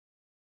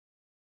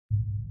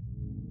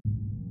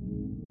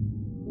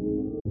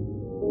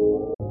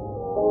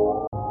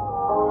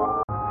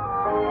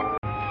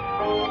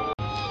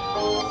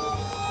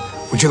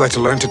Would you like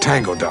to learn to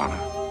tango, Donna?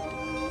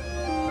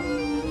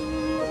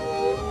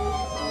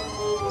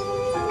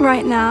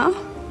 Right now?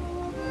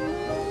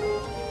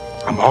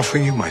 I'm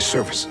offering you my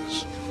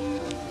services,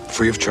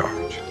 free of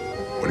charge.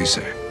 What do you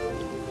say?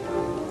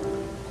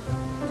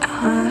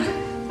 I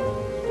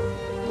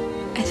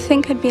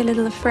think I'd be a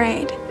little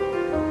afraid.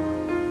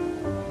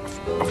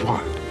 Of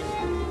what?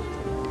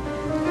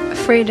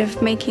 Afraid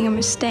of making a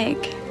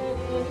mistake.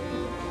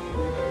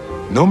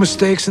 No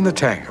mistakes in the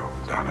tango,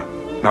 Donna.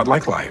 Not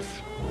like life.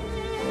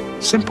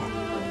 Simple.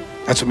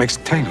 That's what makes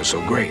the tango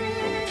so great.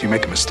 If you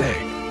make a mistake,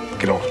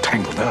 get all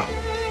tangled up.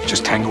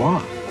 Just tango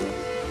on.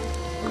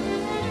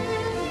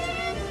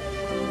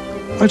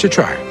 Why don't you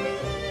try it?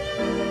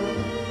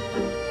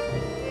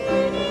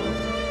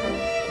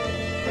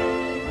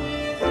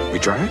 We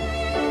try it?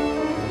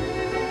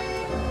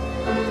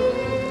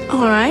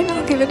 All right,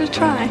 I'll give it a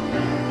try.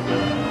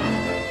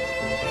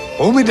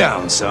 Hold me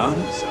down,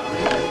 son.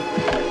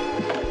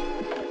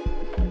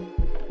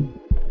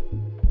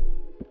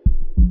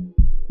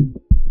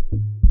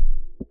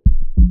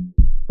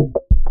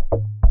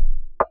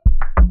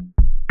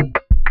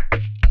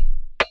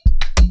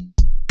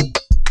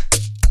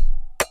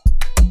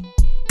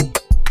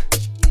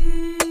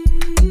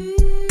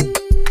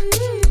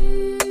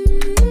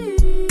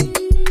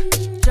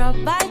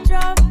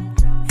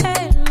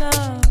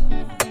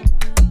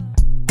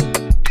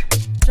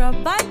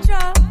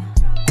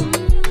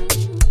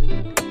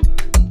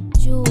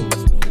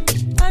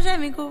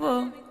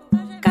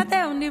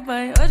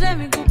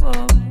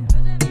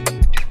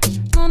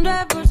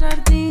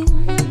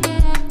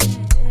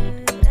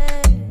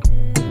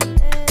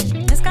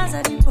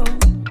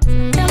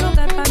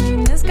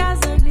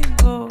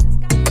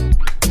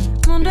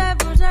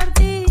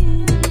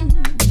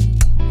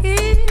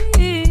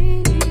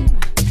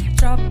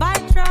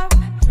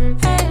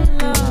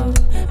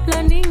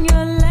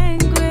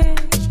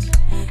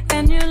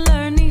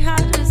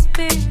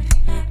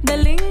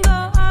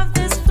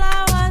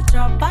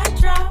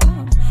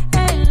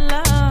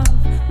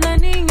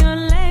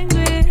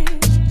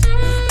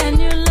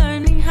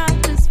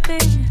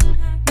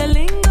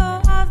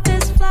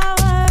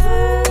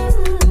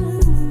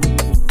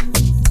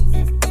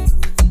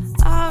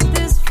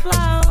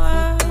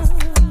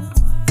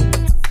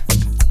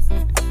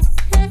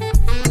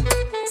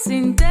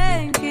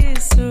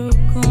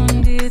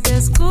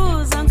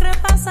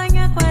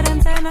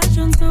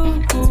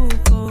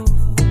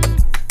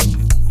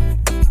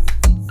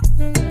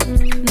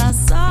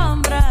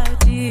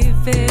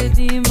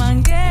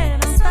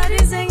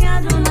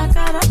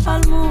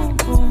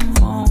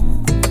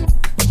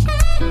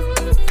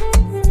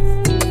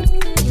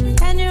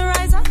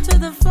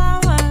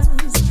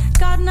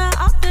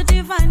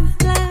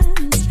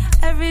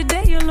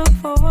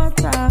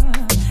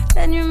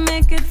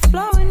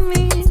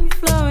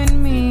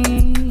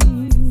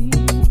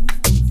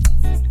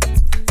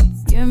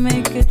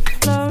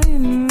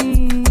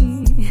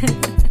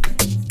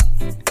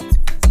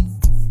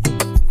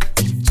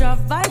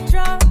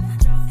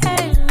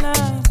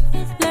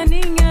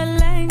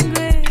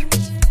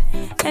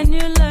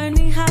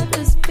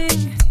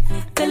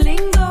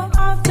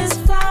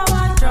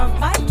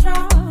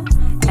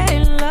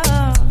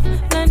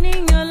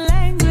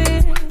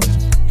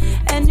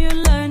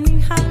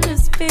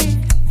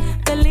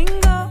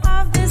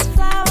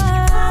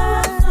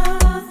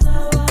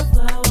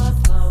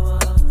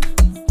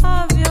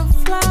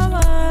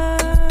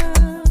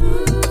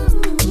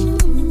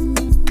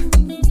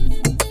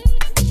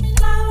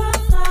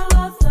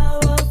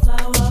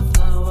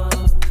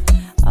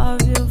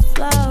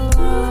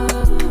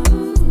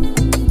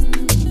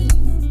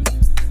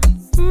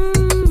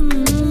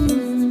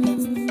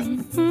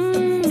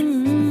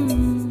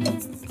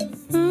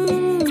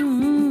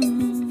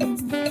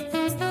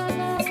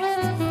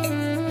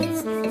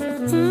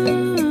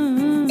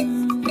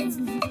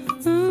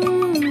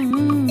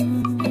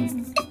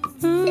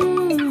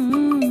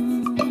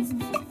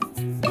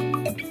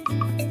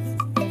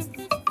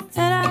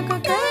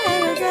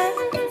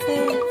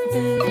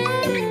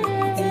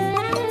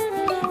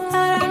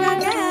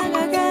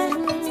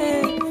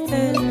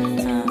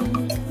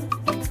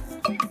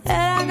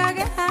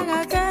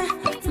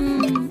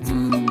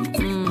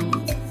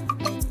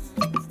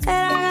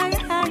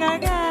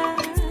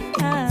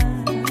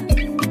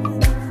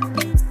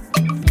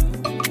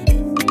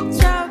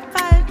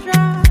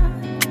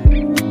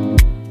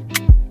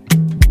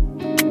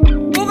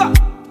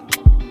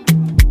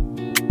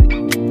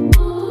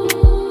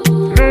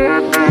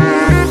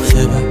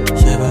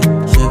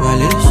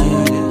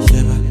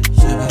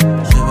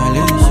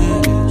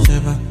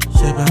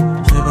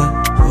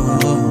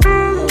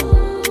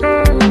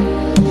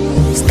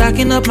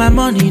 My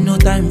money, no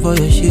time for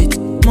your shit.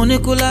 Money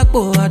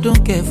kulakbo, I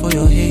don't care for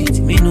your hate.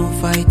 Me no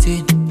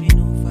fighting.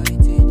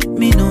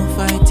 Me no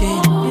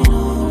fighting.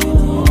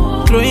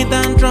 Throwing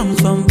down drums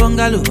from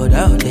bungalow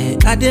out there.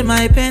 I did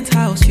my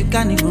penthouse, you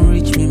can't even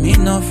reach me. Me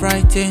no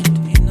frightened.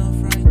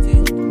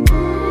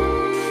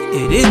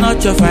 It is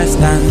not your fight,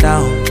 stand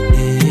down.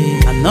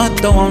 I'm not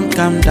the one,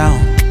 calm down.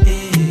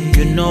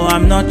 You know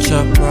I'm not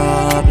your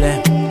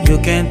problem. You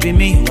can't be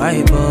me,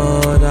 why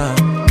bother?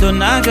 Don't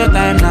have your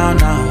time now.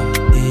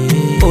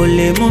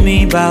 Ole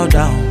mumi bow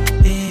down.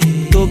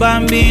 To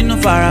bambi no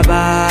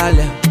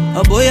farabale.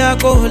 Oboya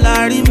ko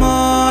lari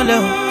mole.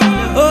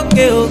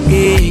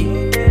 Okay.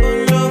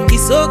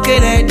 It's okay,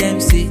 let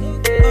them see.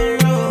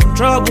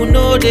 Trouble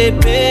no they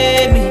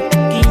pay me.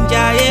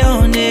 Kinjaye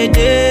on a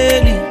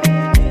daily.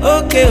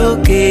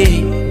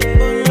 Okay.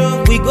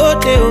 We go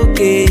there,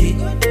 okay.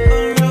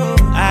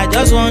 I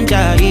just want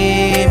to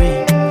hear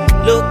me.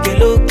 Look.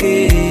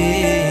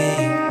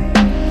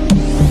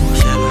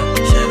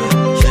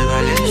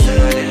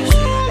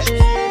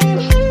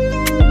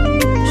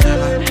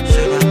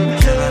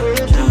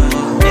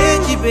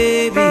 Hey,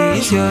 baby,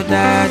 it's your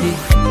daddy.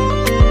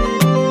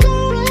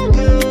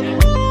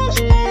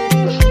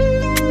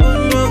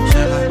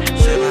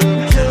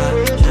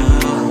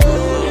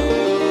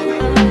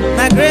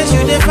 My grace,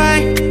 you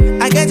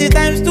define. I get it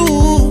times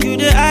two. You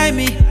dey eye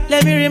me.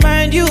 Let me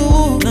remind you.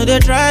 No, they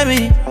try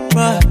me.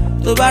 But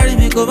to bury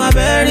me, go my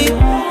berry.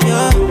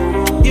 Yeah.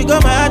 You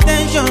got my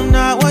attention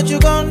now. What you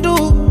gon'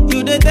 do?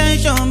 You the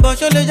tension,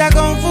 but your legs are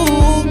kung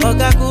fu.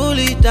 Okay, cool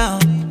it down.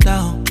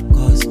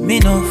 Cause me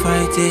no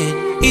fighting.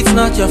 It's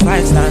not your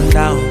fight, stand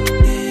down.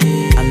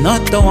 I'm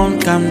not the one,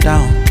 calm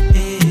down.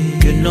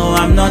 You know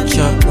I'm not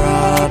your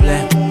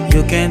problem.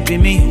 You can't be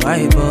me,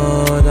 why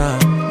bother?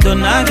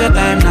 Don't have your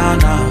time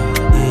now.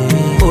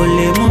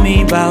 Ole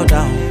mumi bow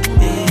down.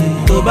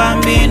 To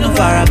bambi no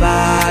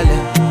farabale.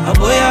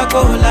 Aboya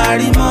ko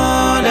lari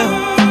mole.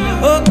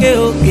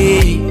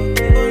 Okay.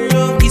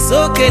 It's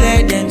okay,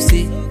 let them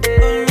see.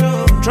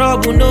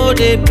 Trouble no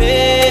they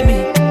pay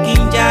me.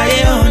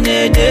 Kinjaye on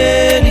a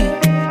daily.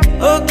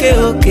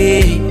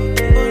 Okay.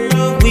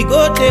 We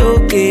go there,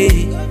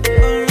 okay.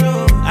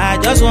 I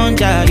just want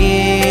to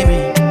hear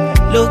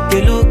me. Look.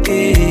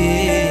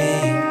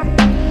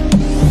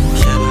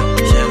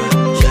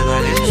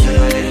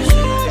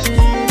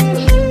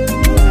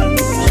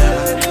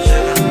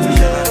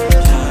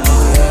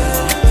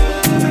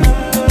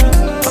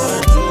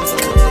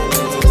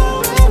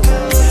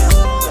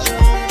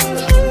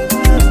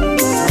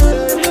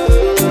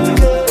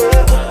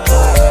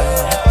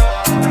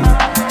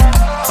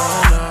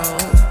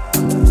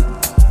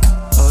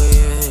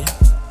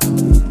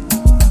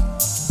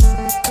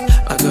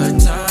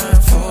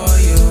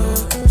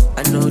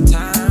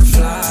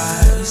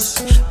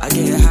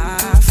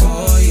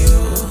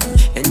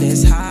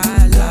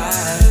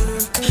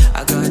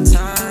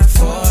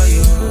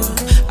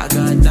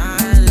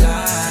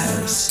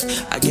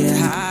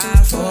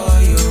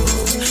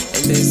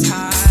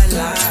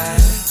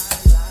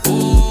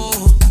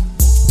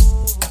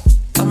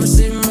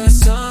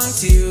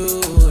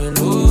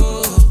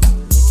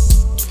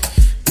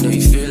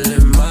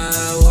 Feeling my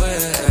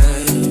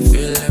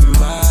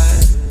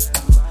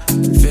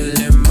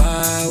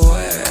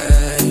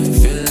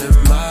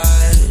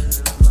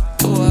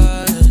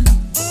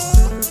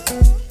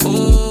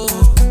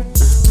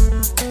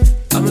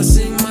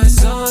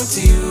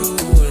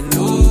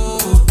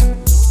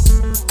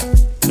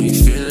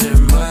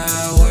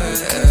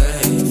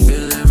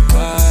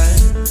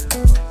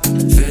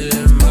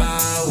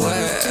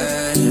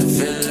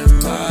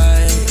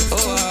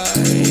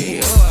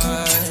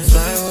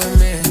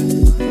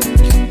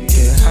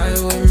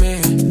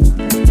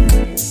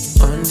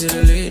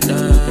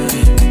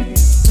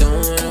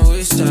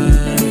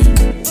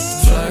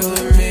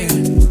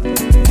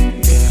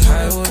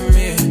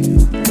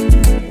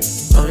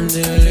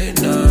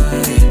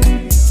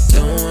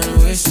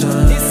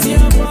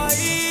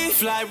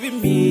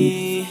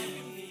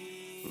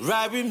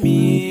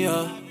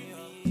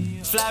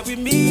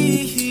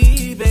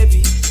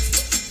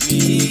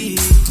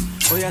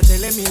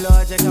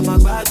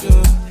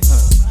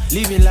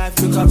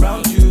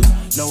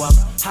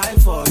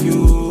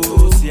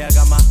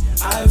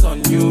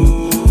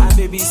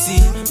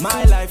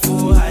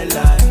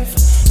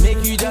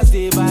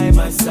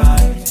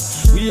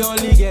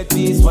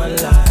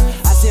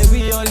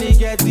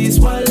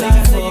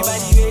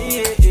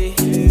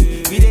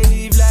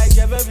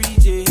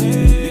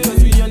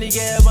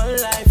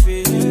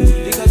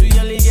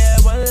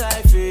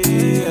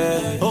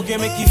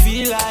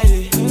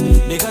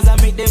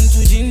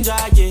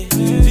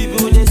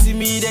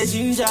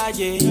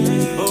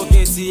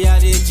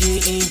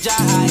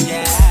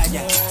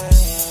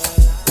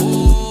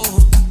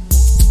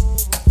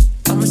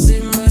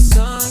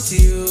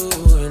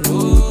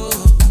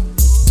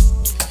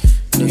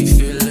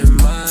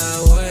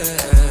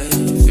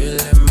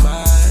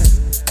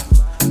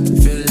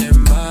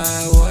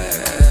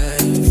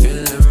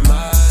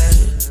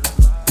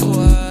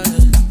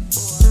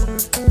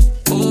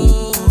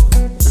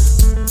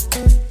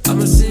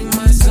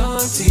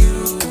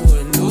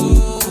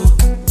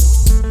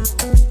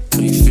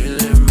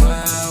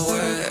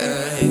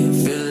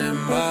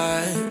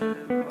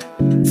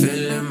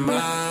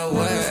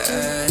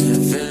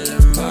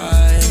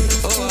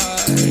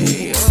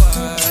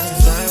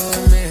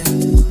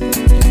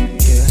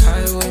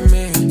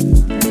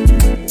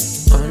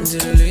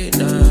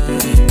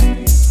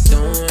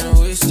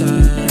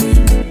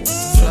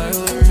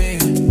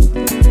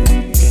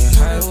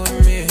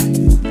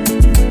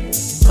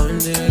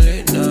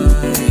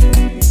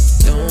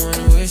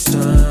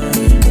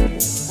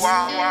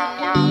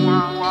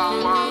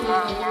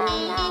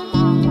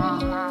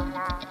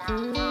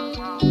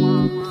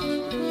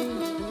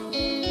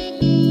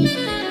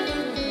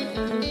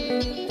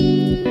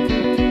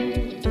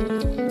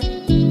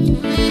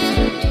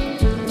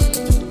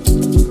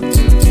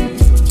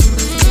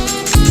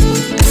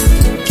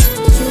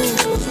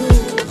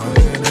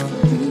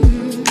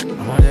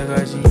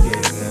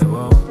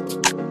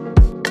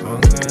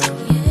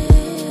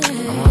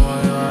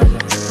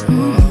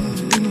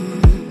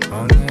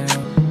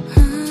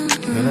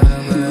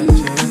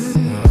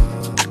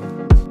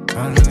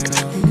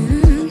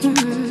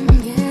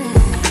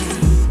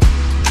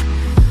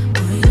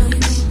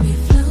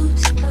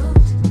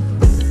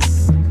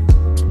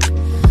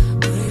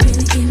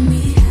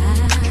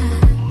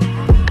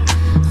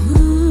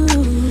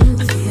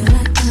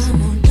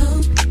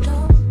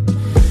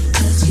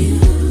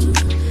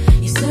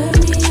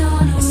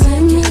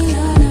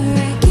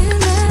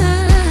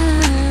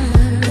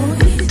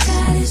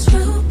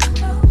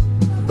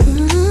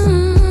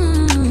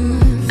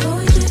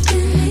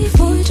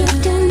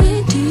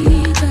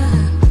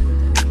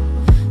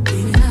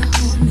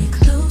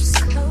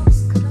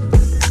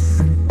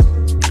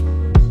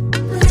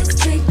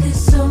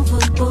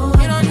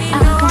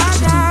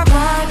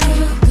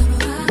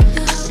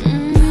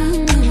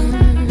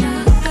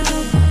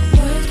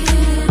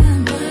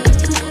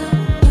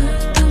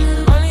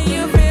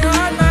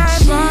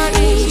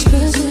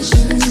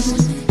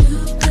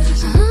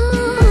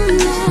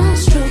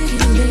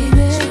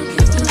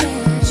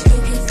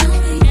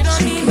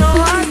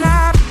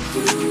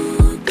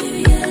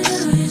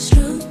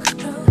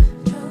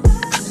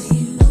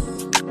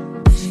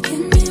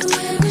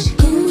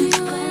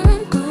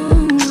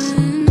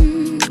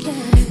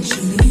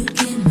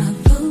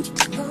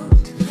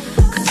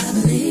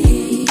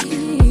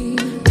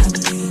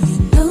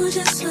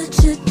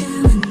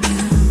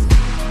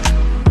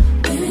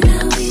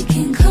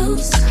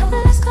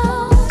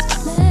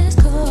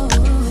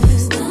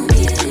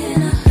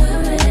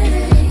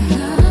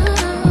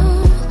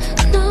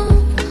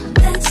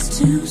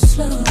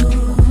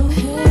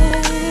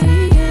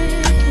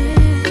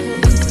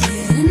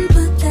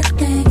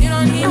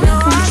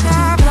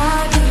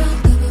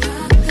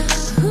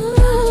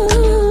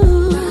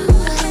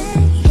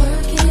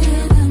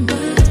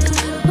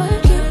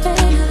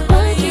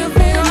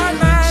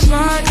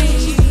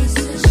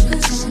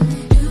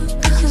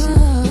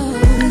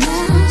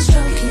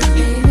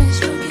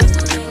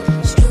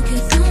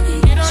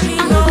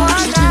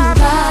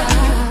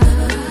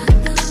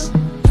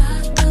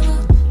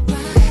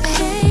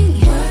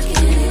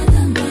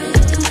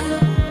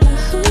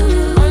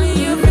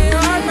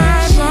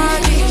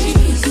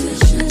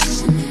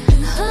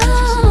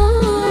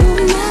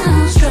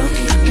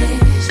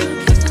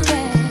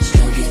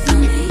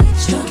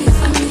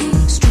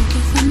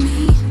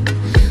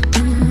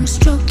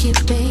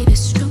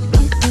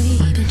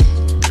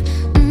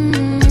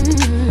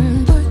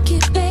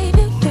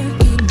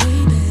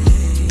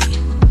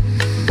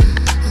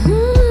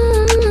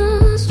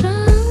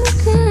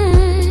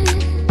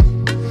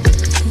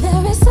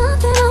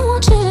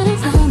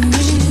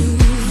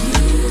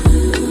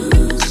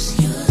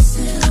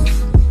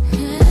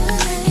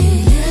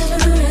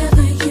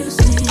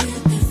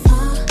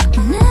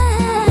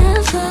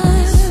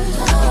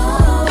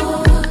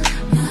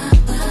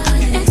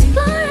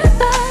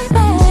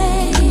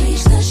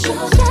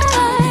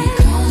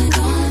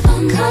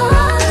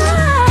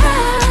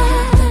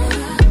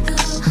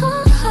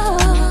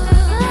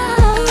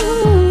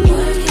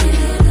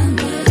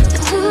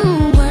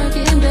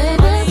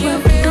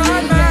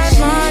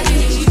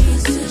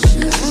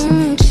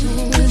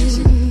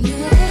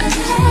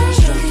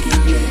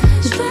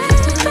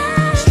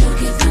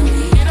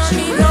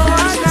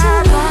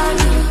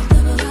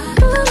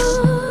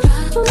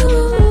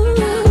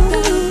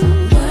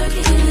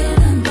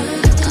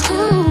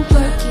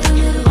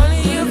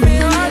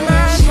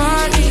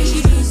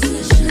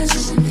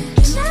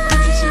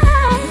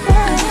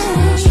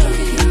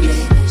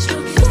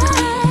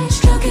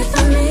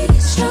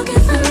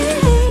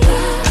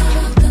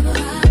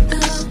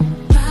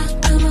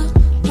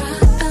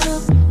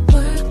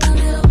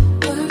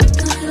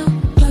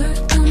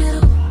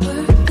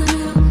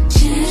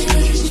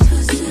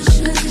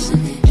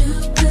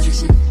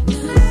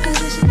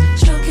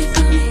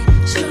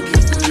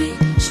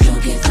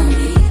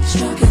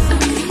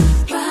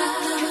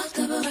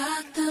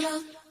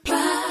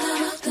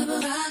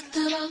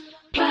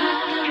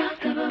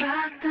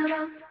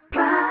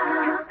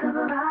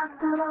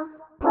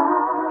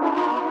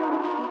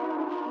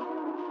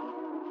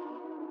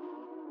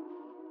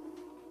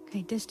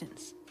Hey,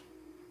 distance.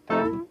 Go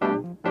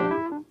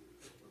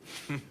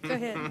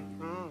ahead.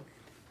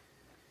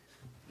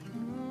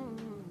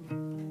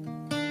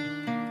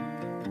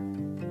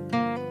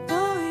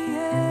 Oh,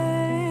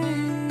 yeah,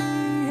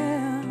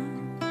 yeah.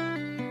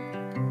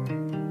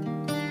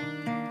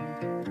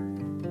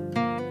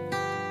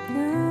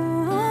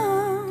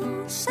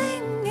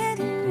 Sing it,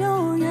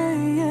 oh, yeah,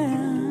 yeah.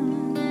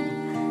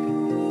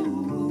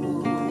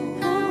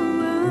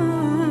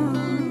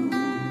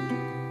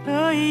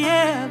 Oh,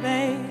 yeah,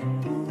 babe.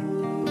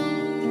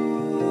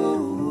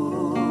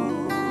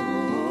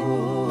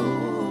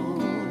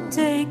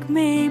 Take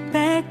me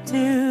back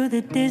to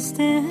the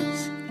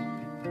distance.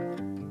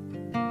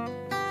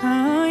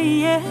 Oh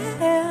yeah,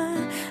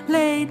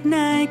 late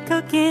night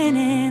cooking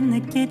in the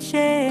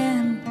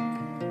kitchen.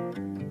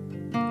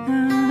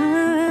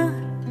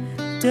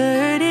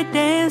 Dirty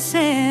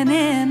dancing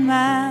in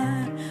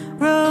my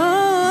room,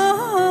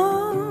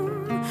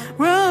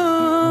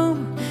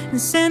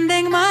 and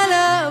sending my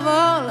love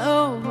all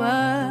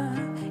over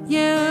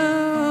you.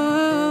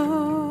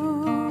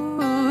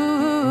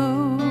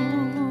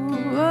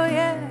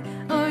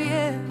 Oh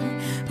yeah,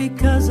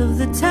 because of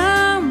the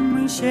time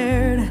we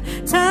shared,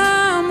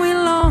 time we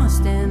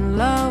lost in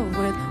love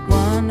with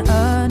one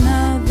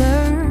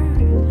another.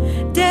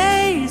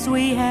 Days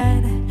we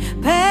had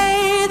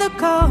paid the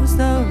cost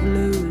of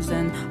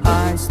losing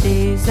heart's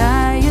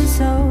desire.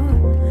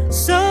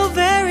 So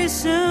very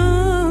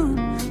soon,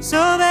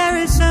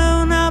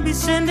 I'll be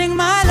sending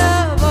my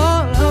love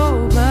all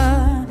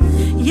over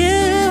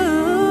you.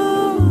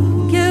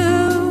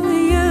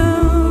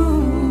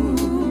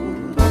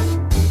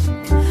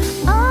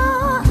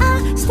 Oh,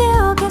 I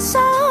still get so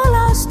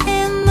lost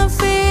in the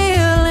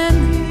feeling,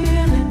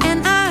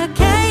 and I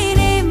can't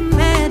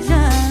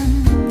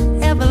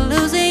imagine ever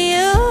losing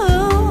you,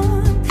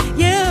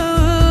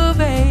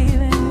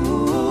 baby.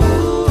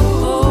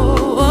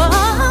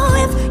 Oh,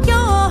 if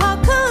your heart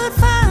could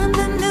find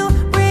a new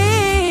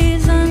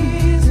reason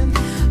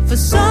for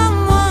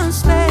someone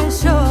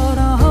special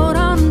to hold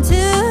on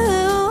to,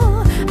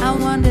 I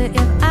wonder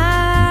if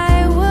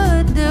I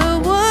would do,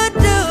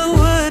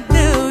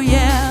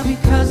 yeah,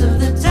 because of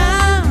the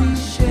time we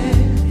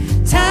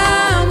shared,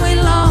 time we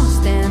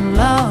lost in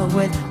love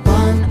with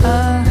one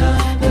another.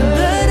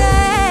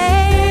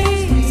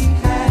 Days we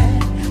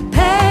had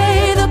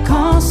pay the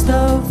cost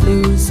of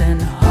losing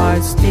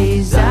heart's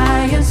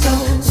desire. So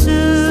soon,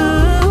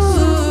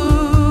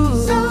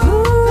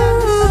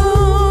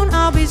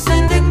 I'll be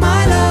sending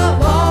my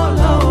love all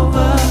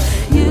over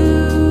you,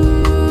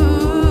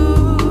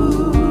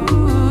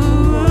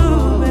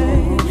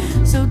 babe.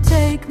 So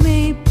take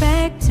me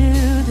back to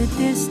the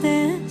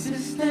distance.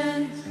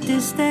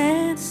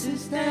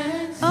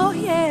 Oh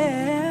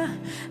yeah,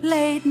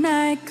 late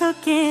night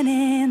cooking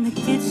in the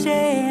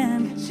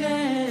kitchen.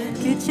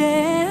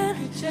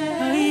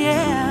 Oh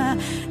yeah,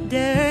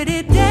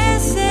 dirty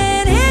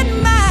dancing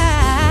in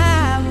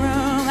my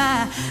room.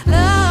 I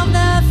love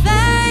the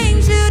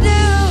things you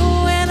do,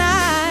 and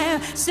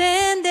I'm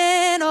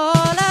sending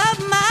all of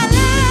my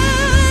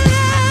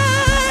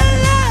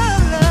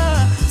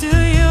love to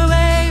you,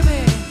 baby.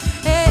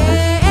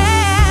 Yeah,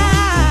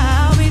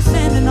 I'll be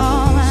sending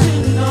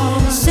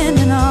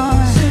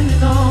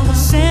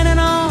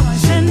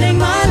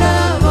my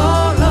love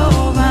all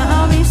over.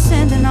 I'll be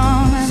sending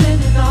all my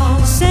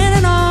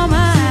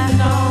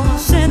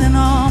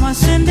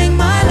sending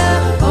my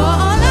love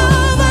all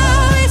over.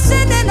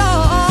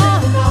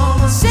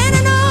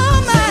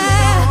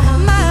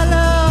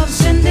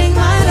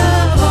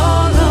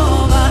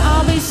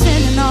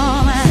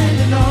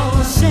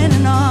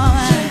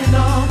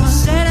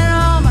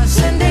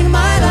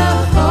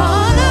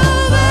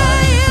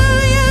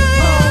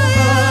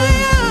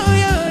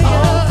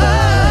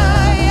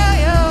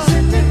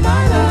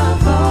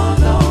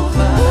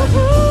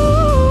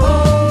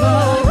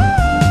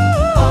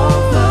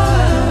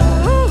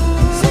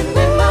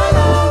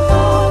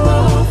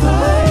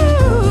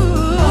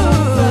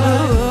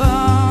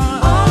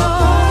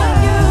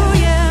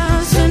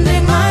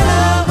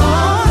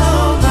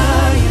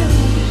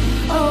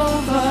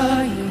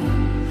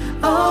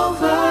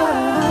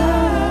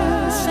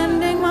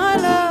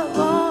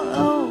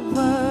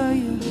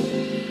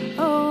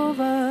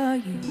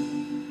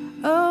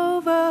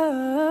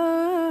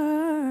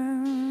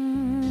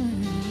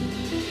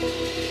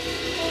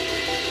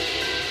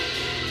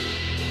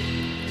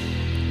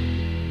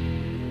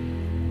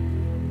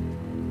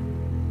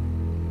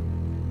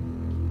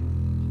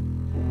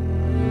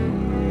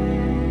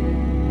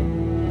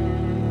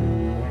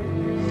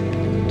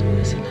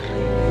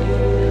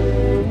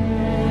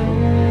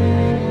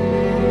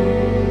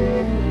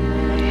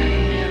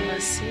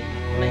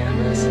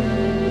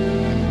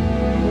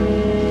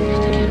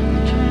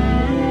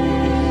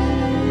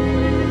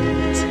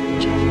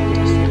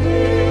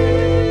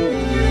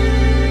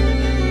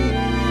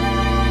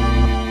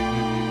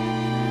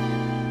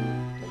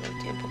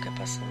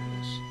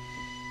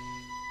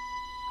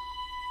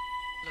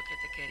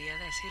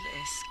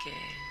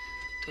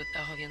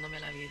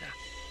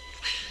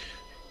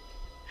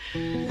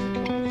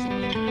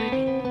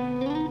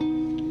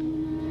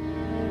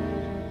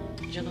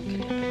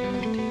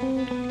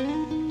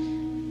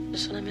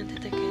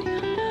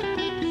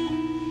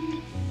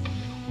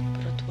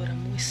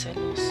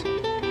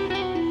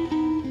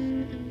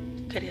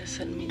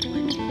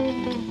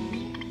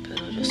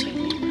 pero yo soy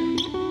libre.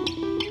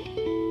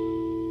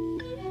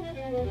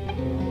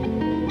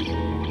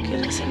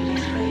 Quiero ser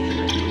libre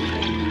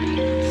y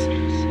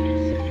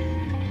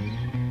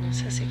no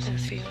sé si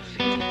confío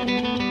en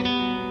ti.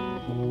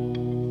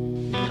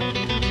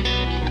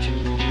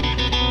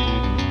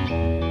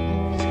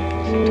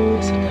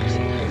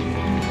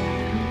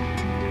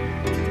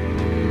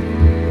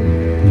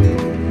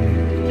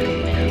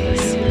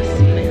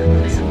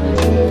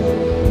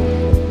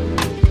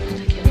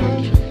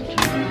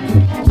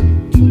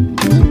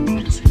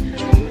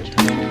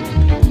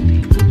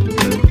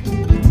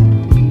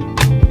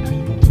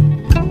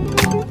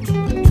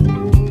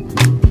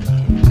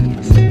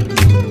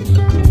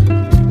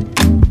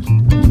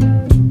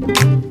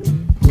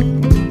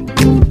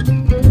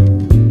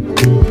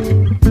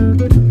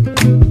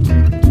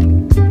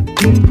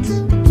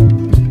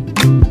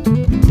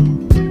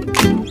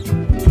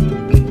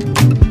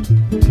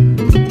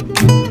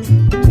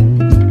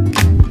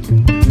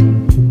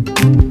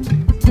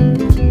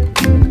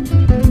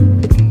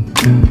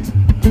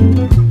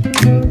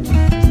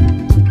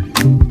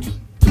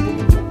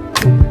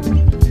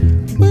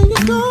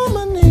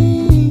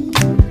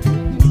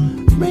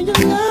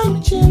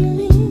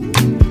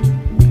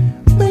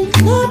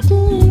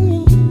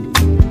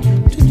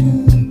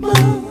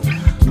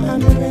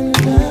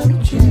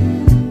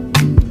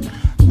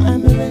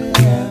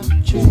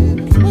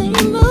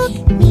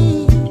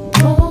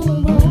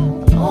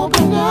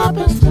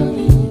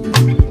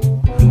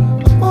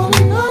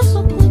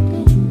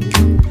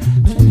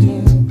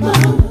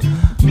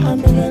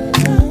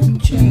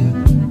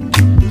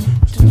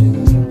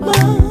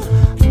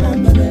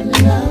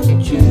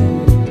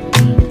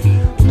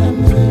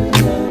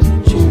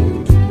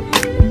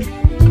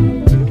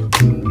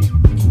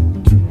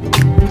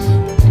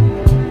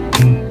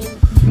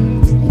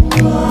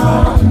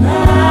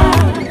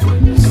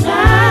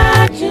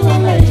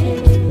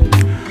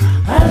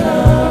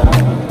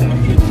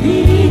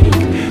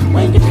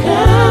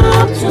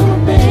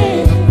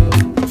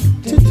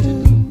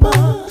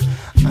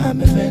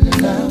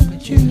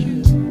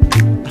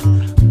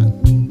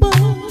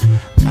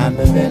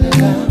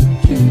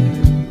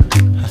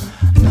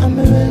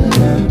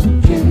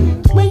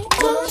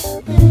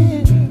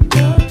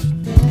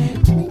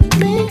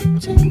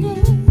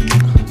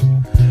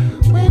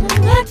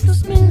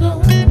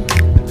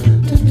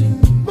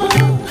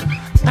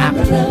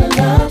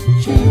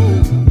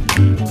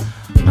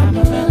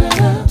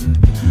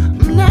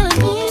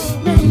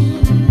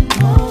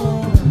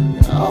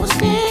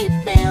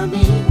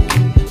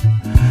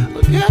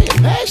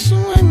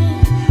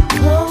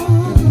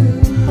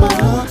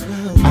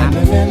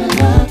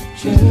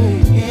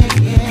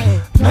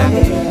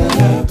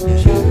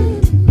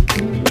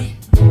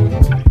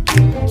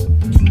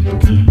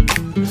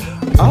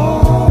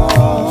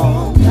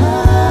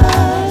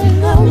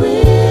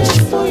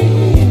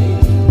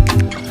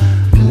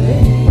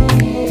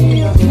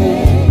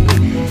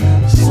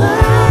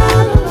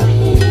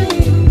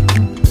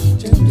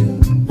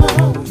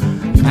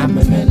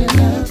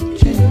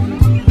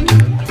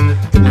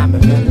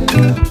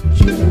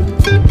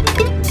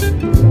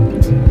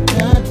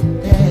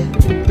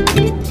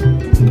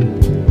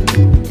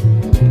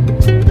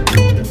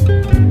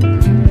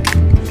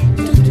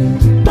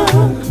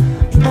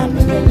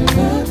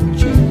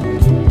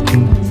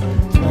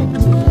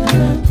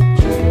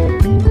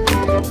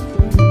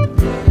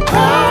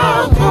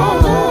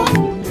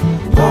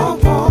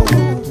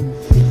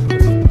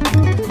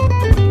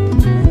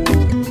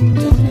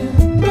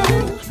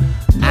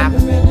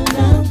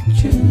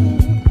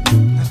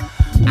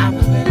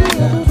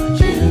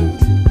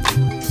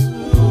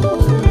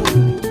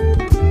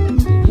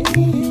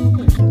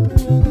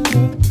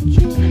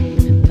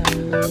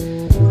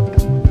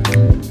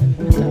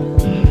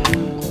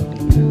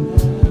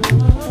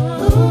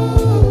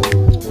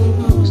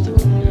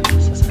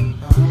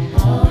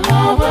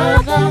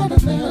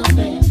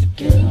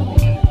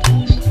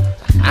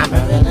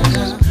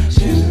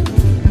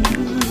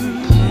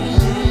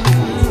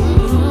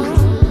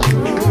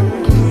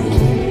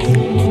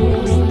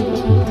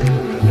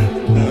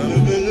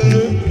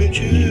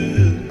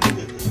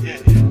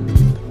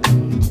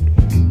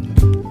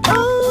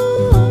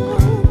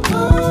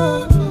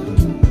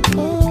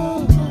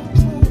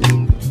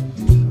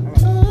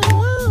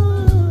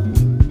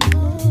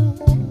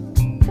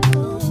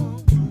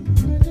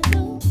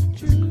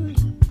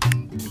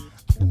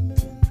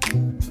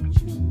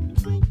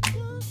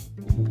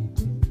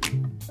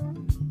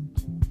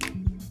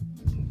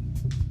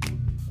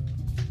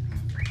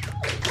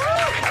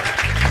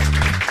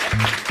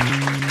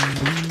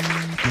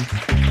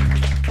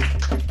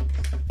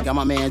 Got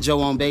my man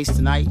Joe on bass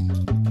tonight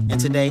and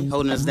today,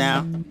 holding us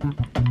down.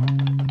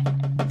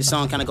 This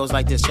song kind of goes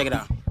like this. Check it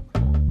out.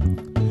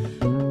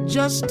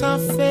 Just a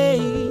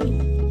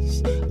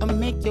face, I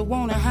make you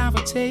wanna have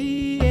a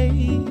taste.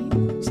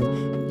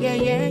 Yeah,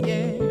 yeah,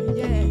 yeah,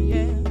 yeah,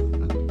 yeah.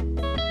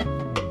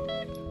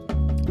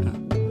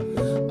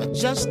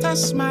 Just a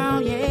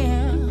smile,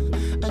 yeah,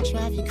 I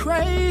drive you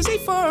crazy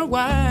for a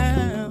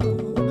while.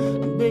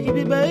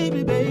 Baby,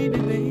 baby, baby,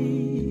 baby.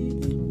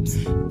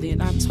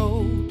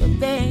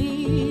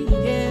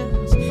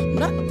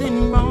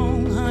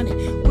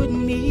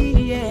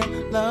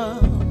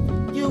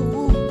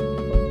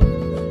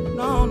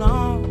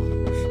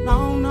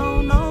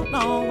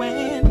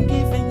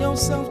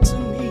 yourself to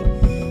me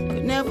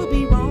could never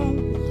be wrong.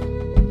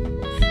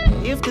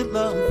 If the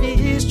love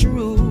is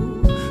true,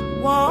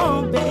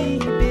 whoa,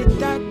 baby,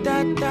 da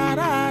da da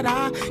da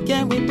da.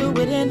 Can we do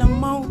it in the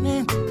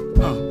morning?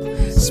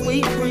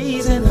 Sweet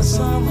breeze in the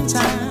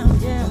summertime,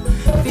 yeah.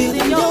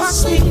 Feeling your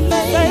sweet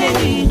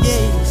face,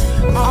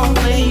 yeah. All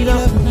laid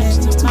up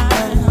next to mine,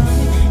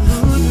 honey.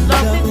 Good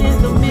loving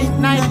in the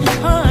midnight,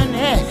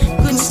 honey.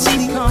 Good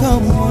sleep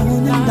come on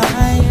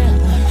tonight.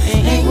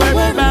 Ain't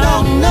worried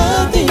about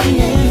nothing,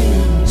 yeah.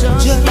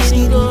 Just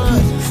getting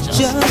good,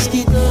 just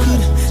getting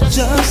good,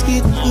 just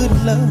getting good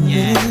love,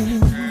 yeah.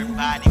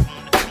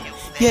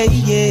 Yeah,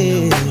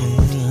 yeah.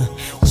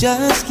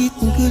 Just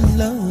getting good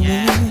love,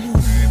 yeah.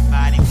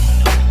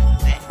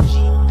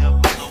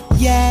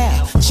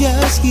 Yeah,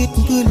 just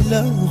getting good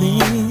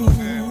loving.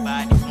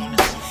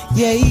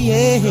 Yeah,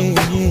 yeah,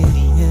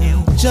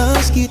 yeah.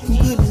 Just getting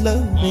good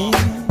loving.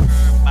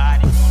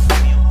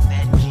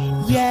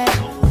 Yeah.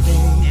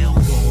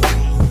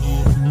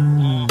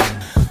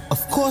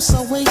 Of course,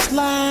 our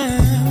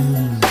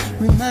waistline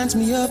reminds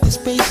me of this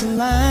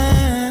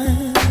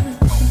baseline.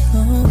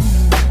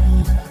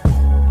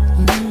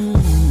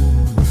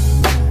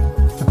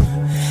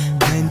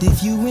 And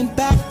if you went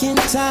back in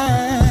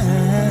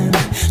time,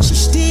 she'd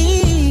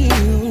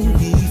still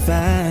be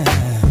fine.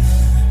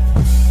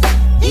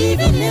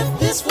 Even if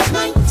this was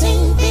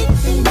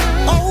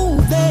 1959. Oh,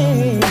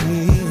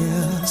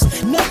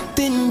 there's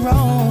nothing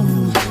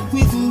wrong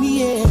with me,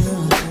 yeah,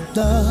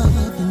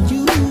 loving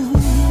you.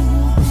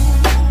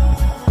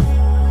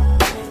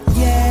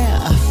 Yeah,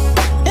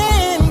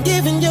 and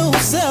giving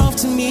yourself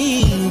to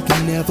me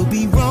can never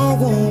be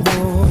wrong.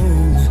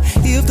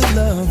 If the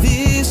love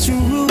is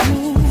true,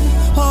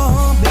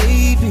 oh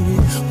baby,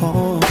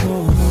 oh.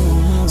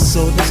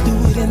 So let's do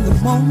it in the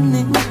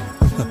morning.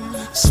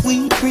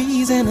 Sweet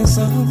breeze in the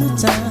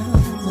summertime.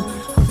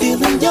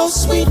 Feeling your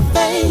sweet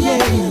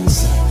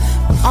face.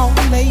 All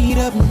laid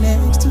up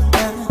next to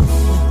mine.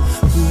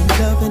 Good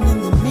loving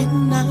in the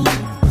midnight.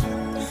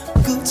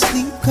 Good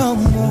sleep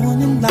come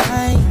morning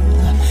light.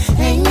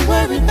 Ain't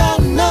worried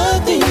about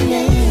nothing,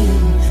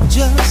 yeah.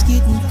 Just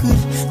getting good,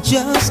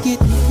 just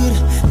getting good,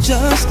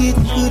 just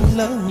getting good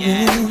love,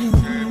 yeah.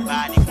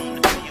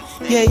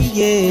 Yeah,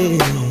 yeah.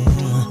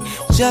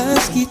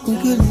 Just getting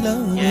good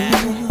love,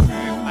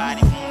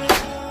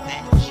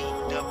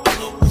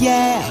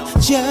 yeah,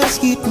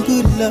 just getting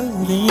good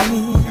loving.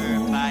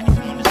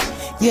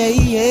 Yeah,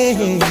 yeah,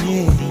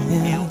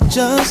 yeah.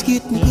 Just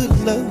getting good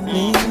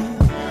loving.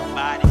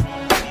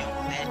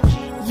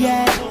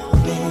 Yeah,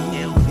 yeah.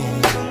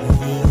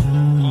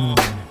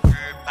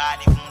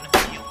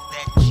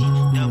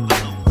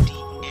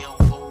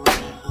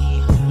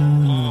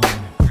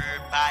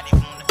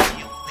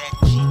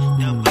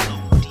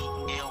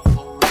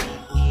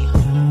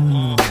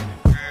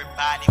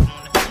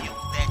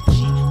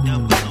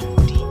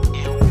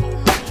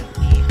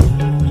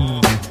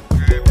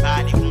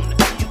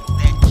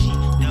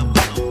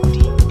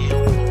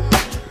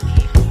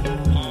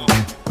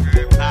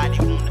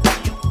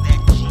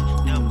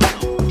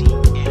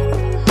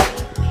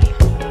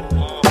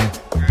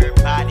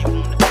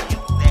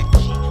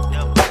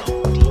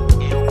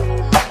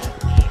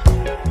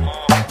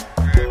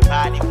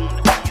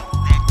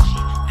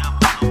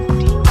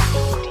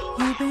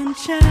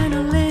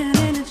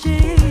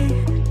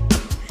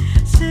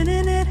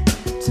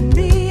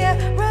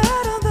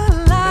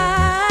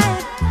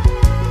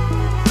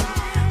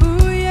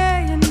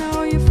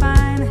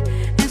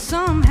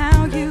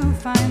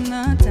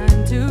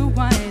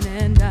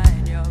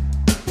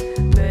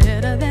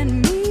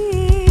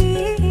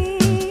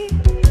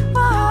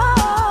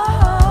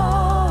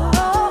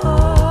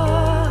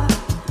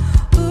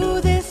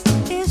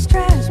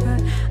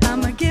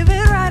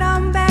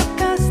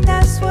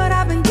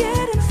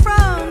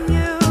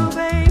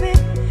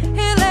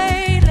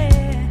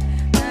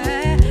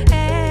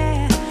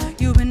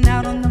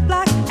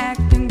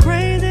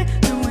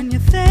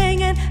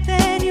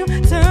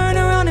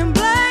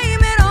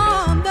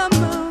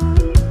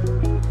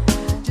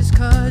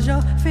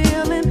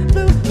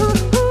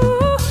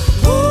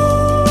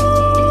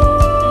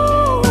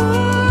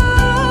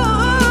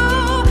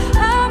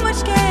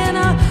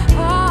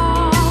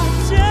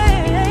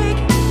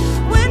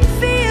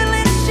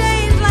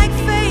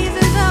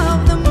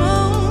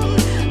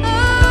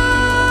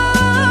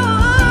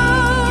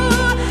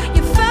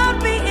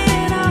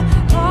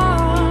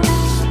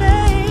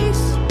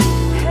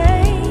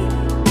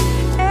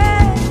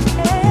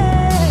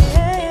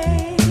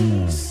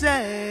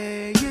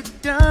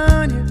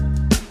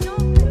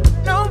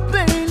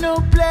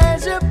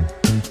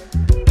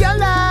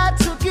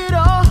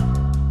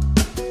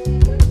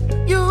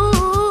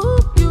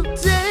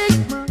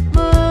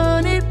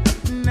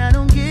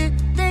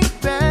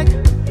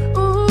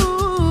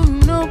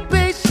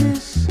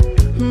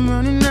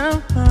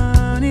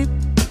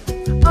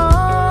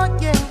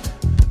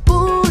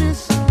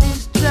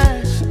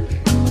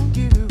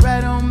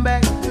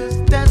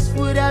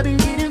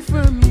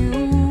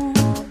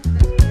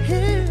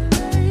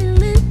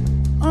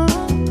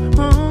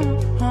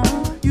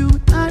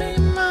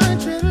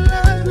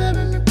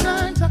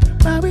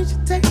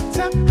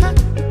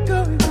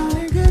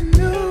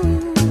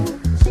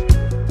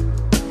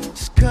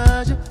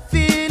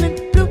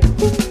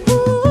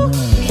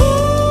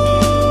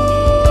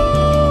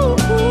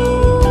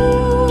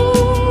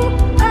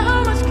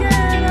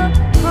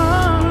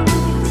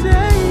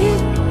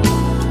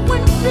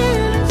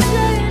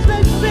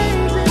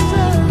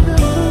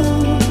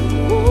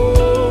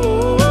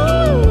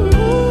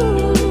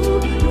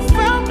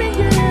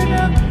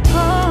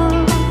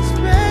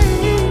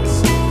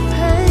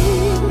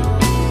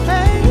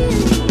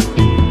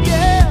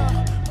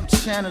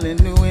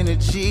 channeling new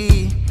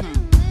energy.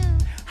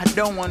 I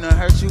don't wanna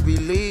hurt you,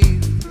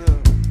 believe.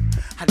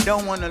 I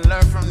don't wanna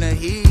learn from the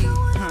heat.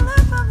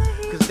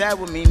 Cause that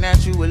would mean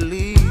that you would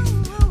leave.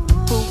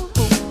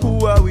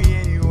 Who are we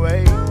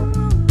anyway?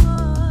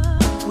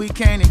 We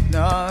can't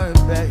ignore it,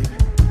 baby.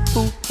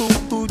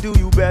 Who do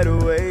you better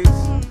ways?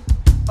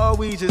 Or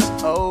we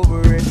just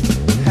over it?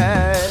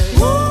 Hey.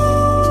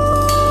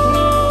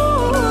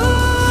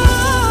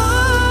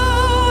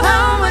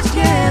 How much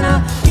can a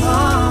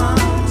heart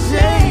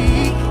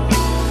take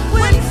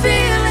when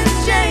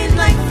feelings change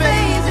like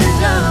phases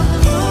of the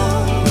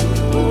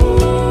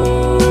moon?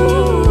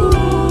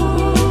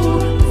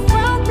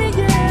 Found me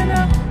in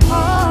a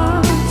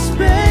heart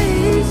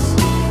space.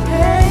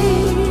 Hey,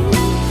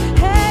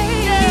 hey,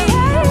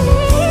 hey.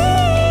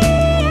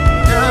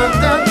 Dum,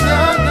 dum,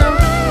 dum, dum.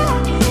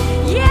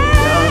 Yeah.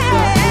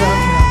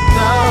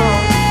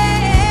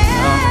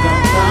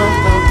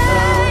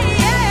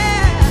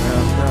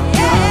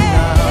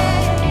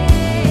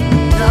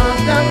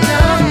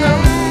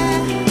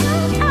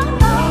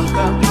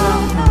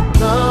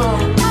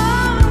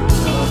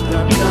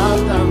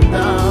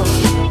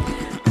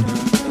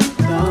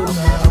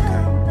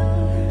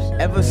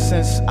 Ever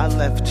since I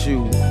left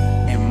you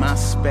in my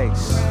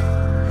space,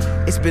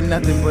 it's been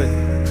nothing but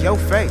your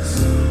face.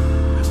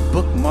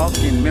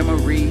 Bookmarking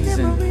memories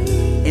and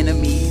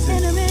enemies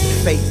and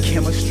fake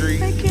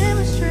chemistry.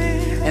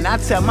 And I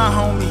tell my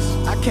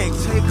homies, I can't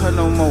take her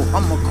no more,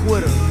 I'm a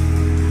quitter.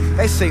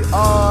 They say,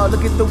 oh,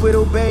 look at the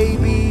widow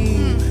baby,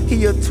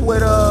 he a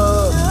Twitter,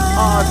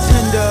 oh,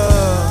 Tinder,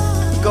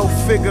 go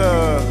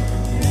figure,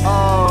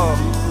 oh,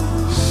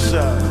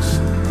 shucks.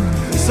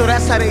 So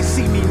that's how they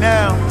see me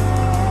now.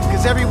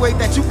 Cause every weight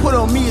that you put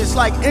on me is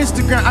like an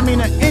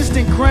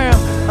Instagram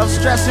of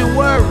stress and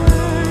worry.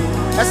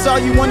 That's all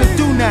you wanna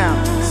do now,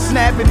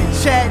 snapping and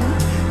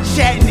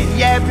chatting and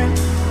yapping.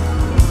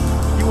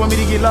 You want me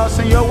to get lost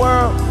in your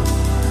world?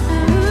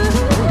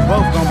 We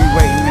both gonna be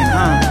waiting in,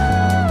 huh?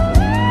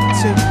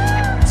 Tick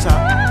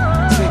tock,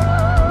 tick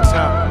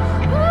tock.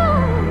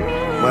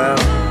 Well,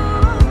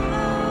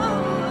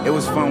 it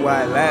was fun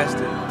while it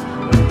lasted.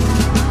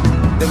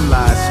 Them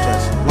lies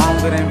stretch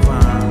longer than vines.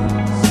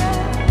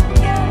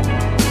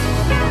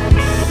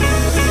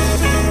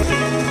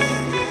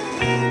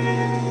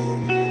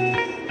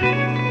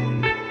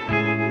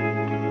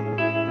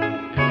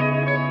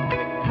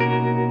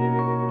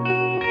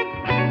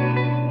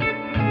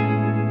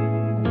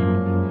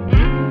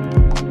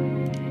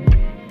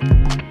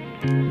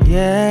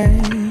 Yeah,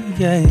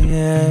 yeah,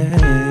 yeah.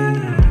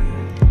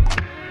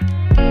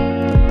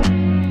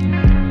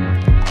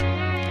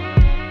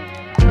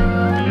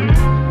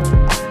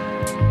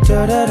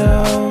 Da da da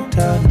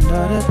da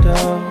da da da.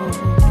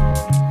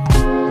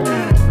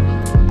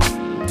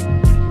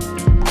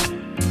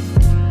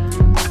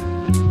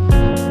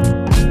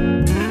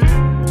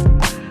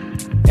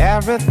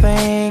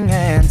 Everything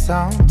and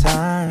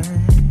sometimes,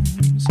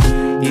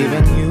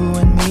 even you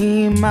and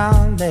me,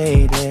 my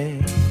lady.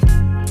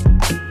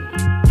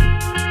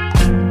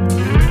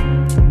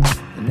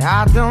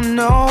 I don't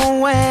know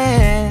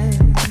when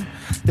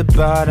the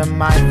butter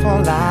might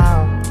fall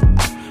out.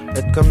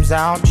 It comes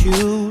out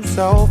you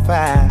so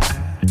fast,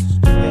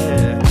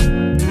 yeah.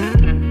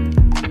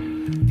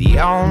 The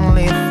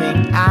only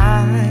thing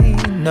I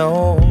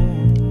know,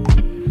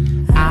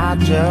 I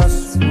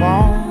just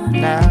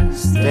wanna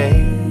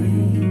stay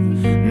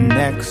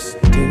next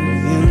to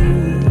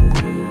you.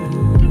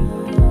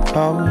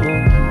 Oh,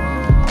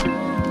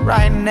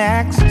 right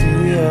next to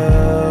you.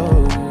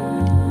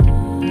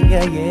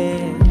 Yeah, yeah.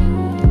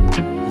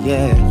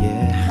 Yeah,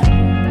 yeah.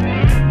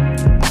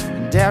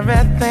 And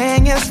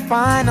everything is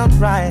fine on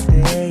bright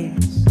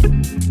days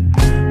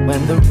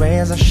when the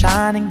rays are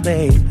shining,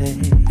 baby.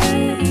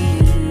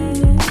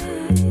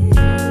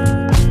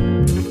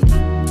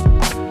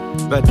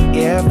 But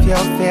if you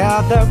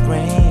feel the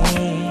rain,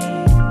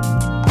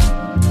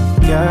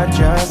 you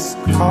just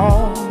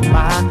call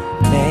my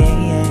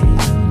name.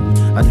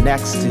 I'm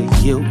next to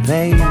you,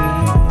 baby,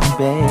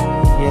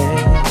 yeah.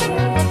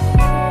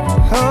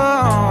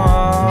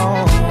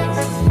 Oh,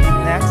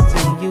 next to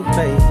you,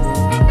 baby.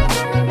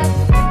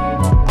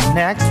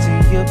 Next to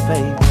you,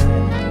 baby.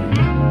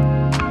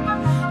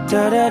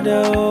 Da da da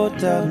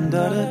da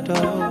da da da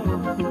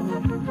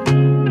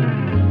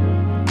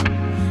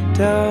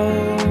da da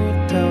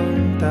da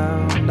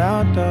da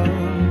da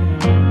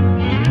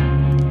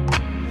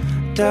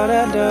da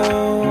da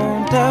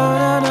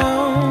da da.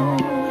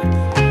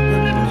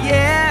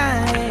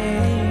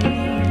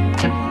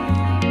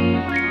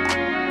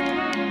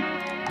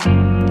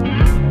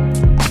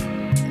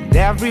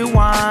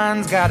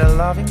 Everyone's got a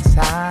loving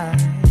side,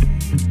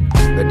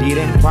 but it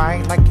ain't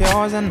quite like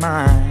yours and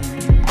mine.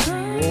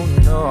 Oh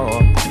no.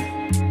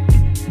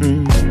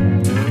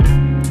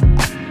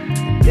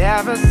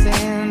 Ever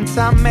since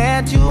I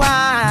met you,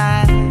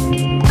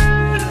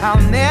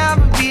 I'll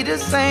never be the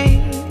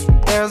same.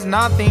 There's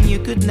nothing you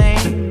could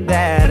name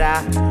that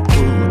I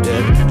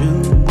wouldn't do.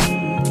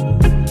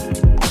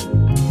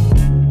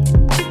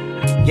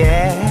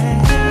 Yeah.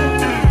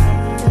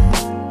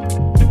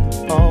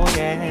 Oh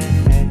yeah.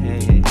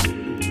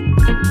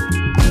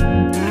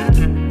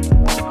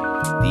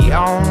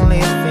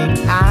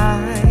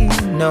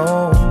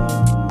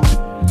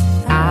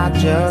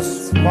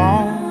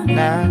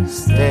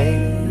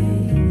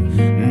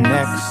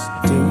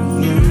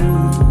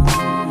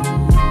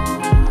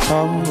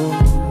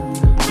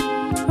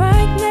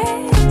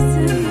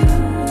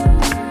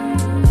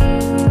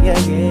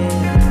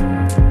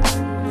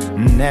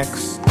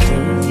 next to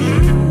you.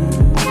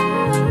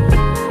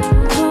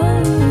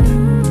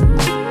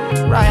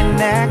 Right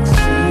next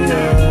to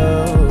you.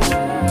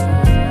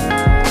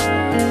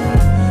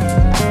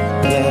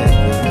 Yeah.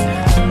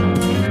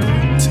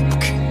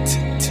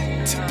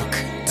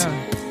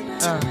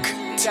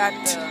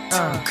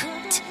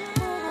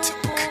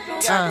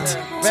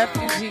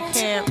 Refugee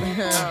camp,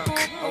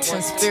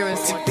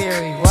 conspiracy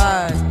theory,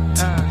 why?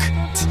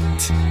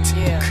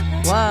 Yeah,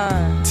 why?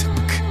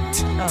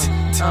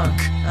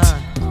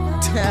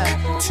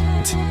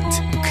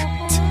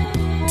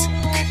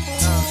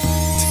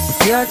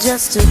 You're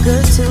just too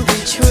good to be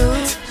true.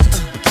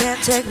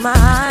 Can't take my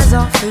eyes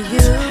off of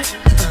you.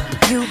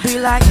 You be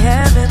like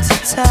heaven to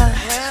touch.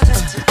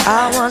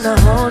 I wanna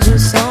hold you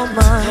so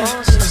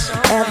much.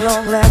 At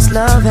long last,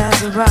 love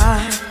has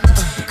arrived,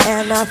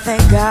 and I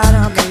thank God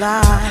I'm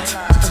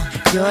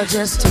alive. You're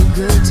just too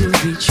good to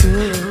be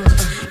true.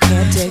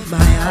 Can't take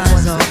my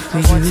eyes off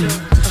of you.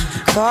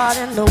 Caught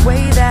in the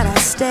way that I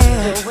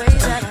stare,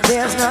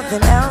 there's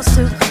nothing else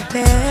to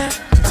compare.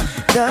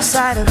 The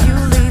sight of you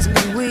leaves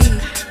me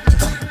weak.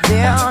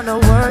 There are no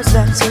words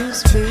left to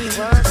speak.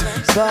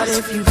 But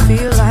if you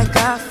feel like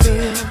I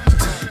feel,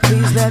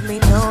 please let me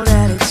know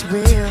that it's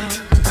real.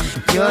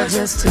 You're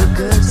just too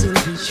good to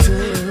be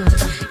true.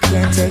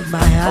 Can't take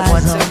my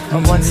eyes off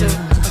of you.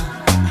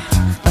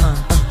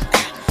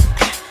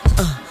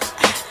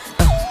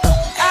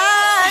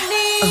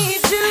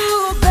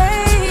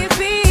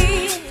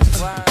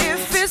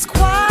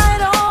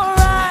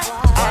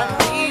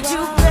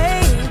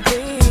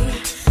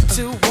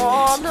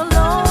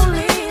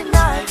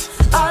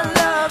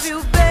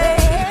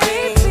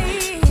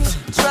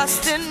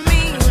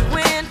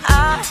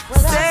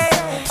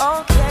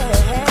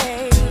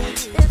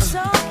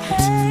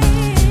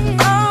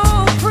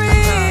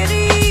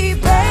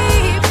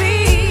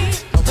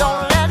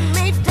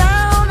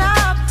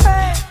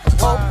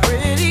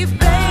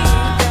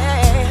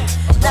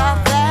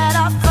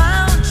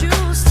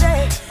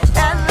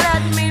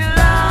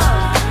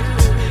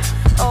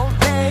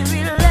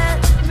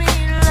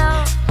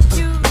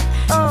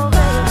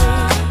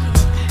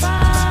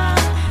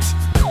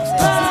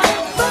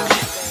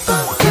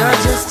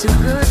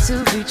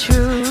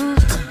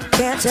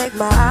 Take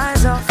my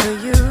eyes off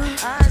of you.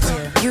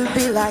 You'd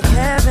be like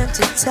heaven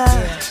to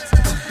touch.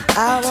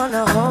 I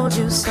wanna hold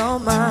you so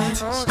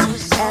much.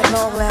 At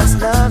long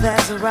last, love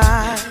has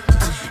arrived,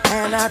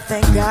 and I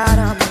thank God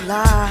I'm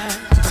alive.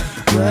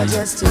 You're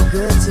just too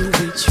good to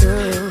be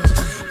true.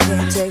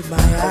 Can't take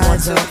my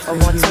eyes off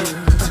of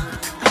you.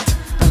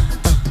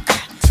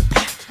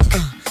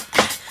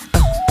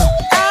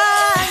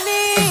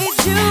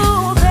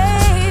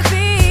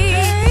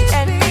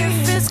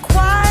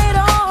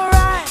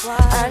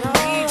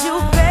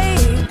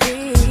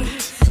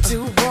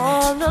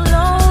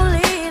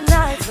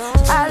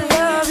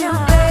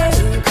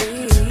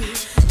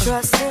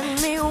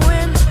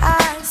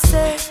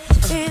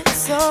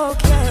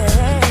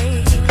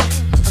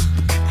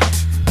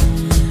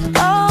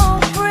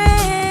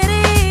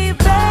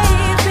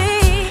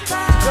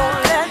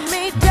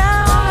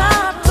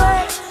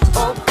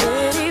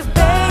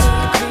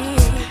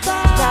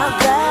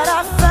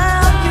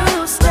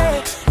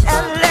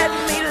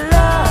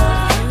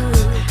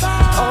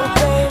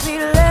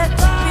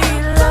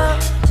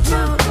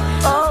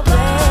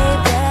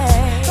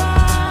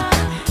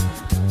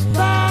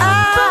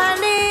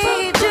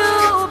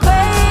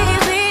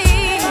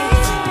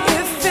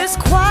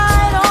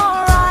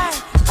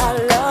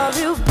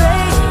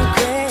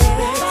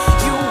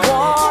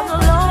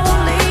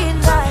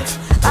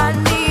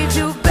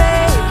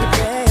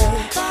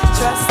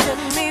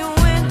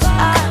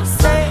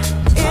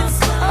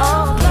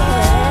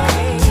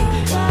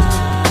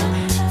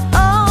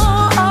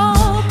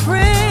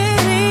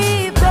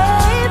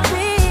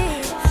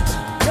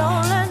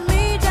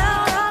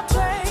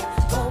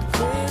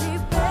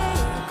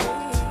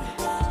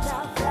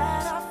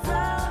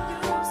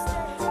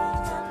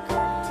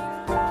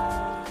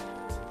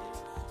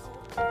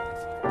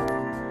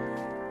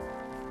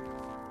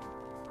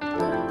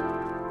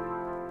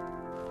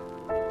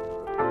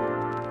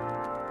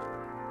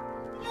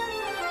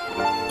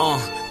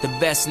 The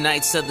best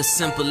nights are the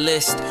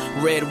simplest.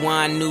 Red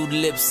wine, nude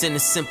lips, and a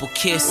simple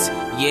kiss.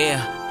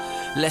 Yeah,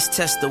 let's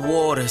test the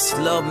waters.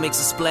 Love makes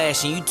a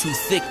splash, and you too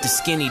thick to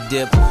skinny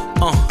dip.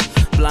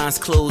 Blinds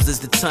closed as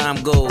the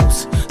time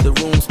goes. The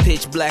room's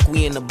pitch black,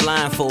 we in the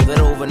blindfold. That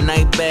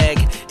overnight bag,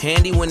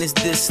 handy when it's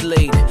this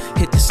late.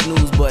 Hit the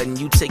snooze button,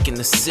 you taking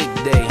a sick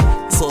day.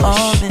 Push.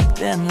 It's only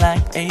been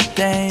like 8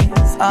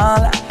 days. All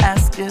I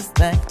ask is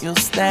that you'll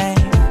stay.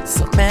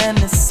 So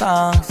many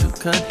songs you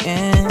could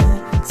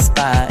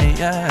inspire.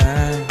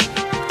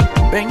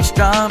 Bring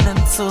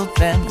strumming to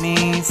their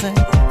knees. And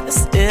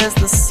this is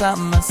the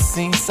summer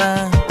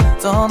season.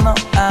 Don't know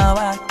how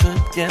I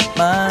could get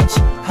much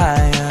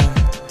higher.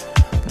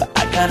 But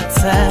I gotta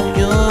tell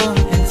you,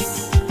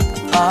 it's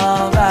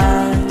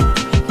alright.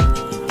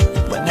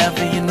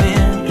 Whenever you're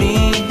near me,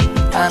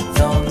 I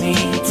don't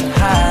need to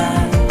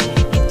hide.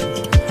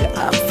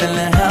 Yeah, I'm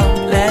feeling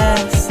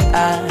helpless,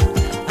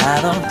 I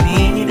don't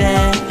need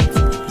it.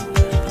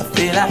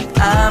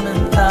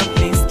 love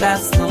means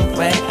that's the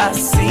way I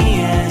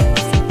see it.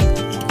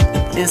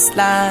 It's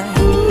like,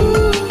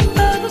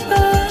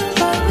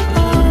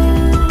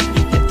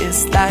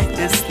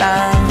 it's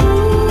like,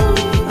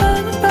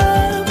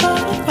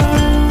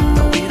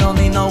 we don't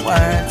need no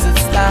words,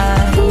 it's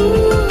like,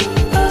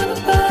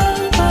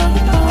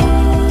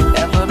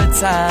 every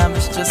time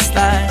it's just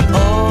like,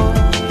 oh,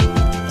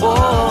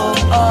 oh,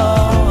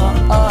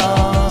 oh,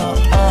 oh,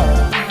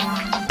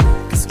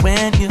 oh. Cause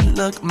when you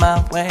look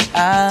my way,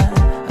 I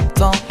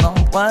don't know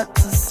what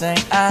to say.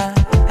 I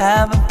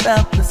haven't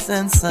felt this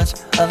in such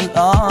a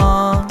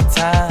long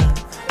time.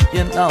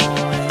 You know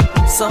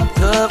it. So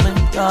good when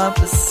you're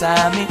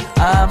beside me.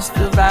 I'm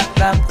still wrapped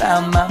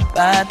around my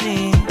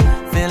body.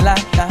 Feel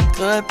like I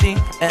could be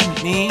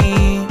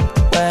anywhere.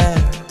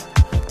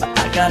 But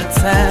I gotta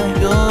tell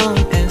you,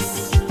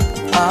 it's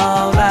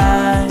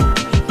alright.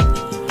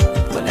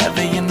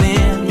 Whenever you're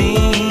near me,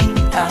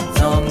 I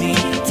don't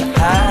need to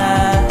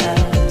hide.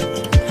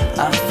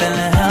 I'm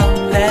feeling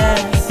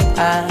helpless,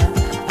 I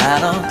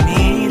don't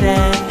need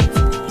it.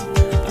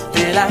 I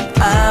feel like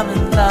I'm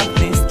in love, at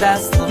least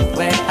that's the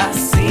way I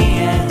see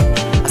it.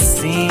 I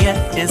see it,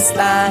 it's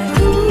like,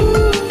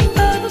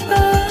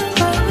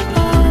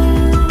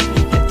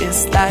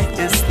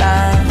 it's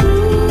like,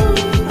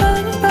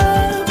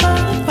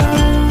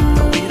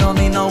 but we don't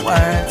need no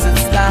words,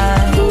 it's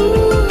like,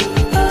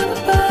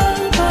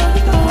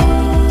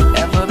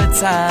 every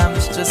time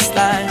it's just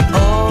like,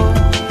 oh,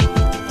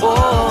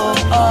 oh,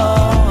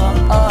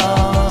 oh,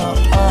 oh,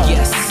 oh.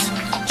 Yes,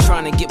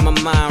 trying to get my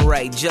mind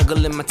right,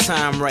 juggling my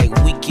time right.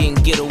 Weekend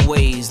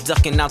getaways,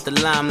 ducking out the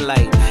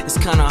limelight. It's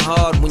kinda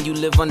hard when you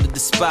live under the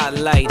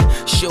spotlight.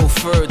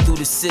 Chauffeur through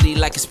the city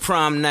like it's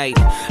prom night.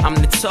 I'm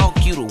the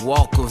talk, you the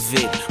walk of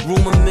it.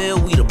 Rumor mill,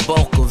 we the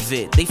bulk of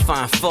it. They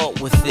find fault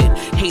with it.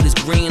 Haters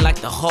green like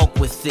the Hulk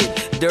with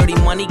it. Dirty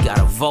money got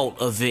a vault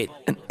of it.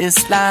 And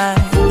it's like,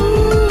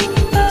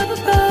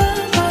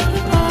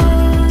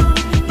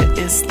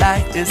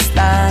 it's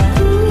like,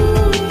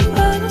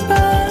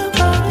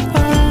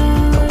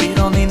 but we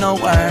don't need no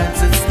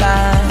words, it's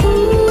like,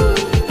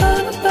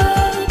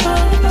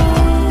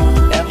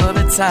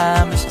 every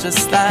time it's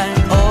just like,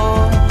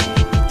 oh,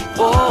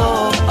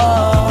 oh,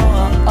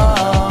 oh,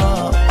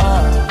 oh,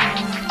 oh.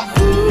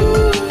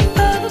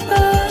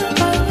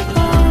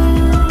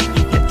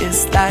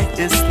 It's like,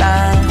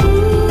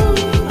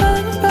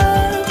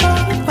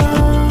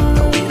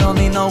 but we don't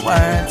need no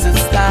words,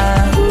 it's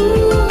like,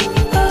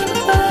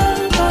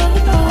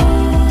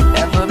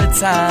 every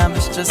time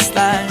it's just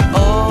like,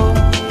 oh,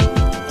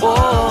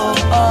 oh,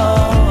 oh,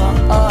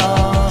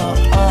 oh,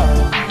 oh.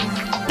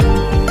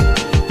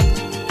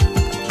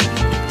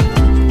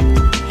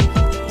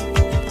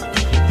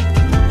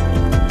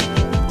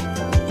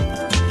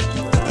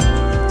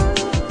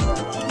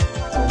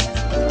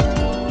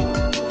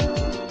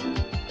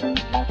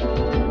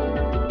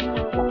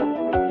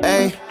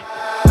 Hey,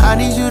 I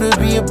need you to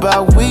be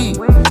about we.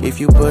 If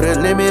you put a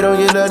limit on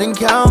your love, then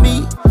count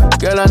me.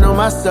 Girl, I know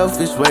my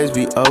selfish ways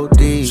be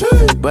OD,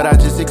 but I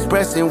just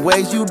express in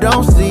ways you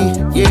don't see.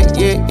 Yeah,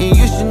 yeah, and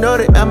you should know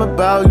that I'm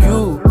about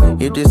you.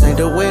 If this ain't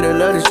the way to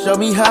love, then show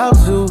me how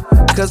to.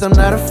 Cause I'm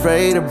not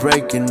afraid of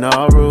breaking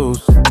all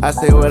rules. I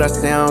say what I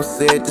sound,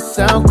 said to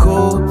sound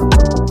cool.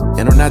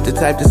 And I'm not the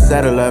type to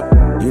settle up.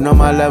 You know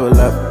my level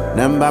up,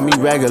 nothing about me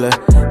regular.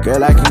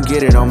 Girl, I can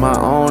get it on my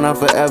own, I'm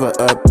forever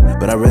up.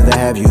 But I'd rather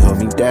have you hold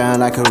me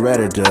down like a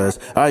Redder does.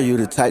 Are you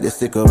the type to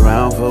stick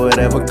around for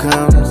whatever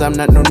comes? I'm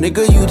not no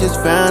nigga you just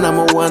found, I'm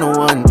a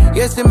one-on-one.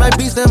 Yes, it might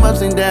be some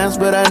ups and downs,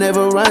 but I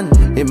never run.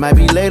 It might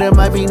be later,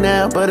 might be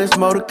now, but it's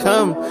more to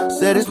come.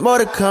 Said it's more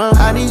to come.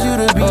 I need you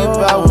to be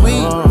about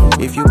we.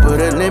 If you put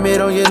a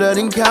limit on your love,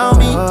 then count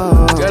me.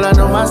 Girl, I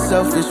know my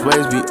selfish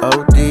ways be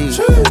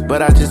OD,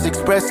 but I just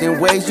express in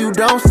ways you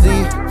don't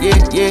see. Yeah,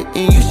 yeah,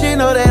 and you should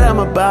know that I'm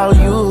about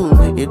you.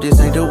 If this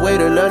ain't the way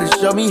to love, then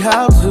show me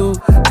how to.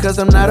 Cause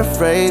I'm not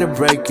afraid of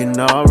breaking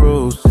all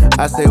rules.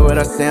 I say what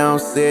I sound,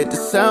 said to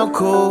sound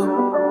cool.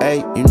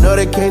 Hey, you know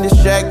they can't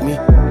distract me,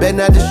 better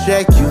not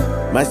distract you.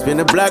 Might spin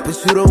the block, but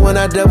you the one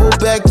I double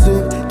back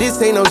to.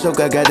 This ain't no joke,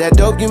 I got that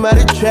dope, you might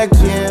attract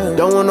you.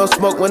 Don't want no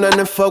smoke when I'm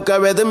the folk,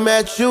 I'd rather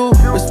match you.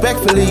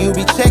 Respectfully, you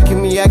be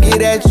checking me, I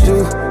get at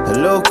you. A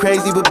little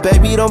crazy, but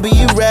baby, don't be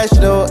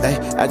irrational. Ay,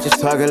 I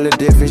just talk a little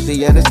different, so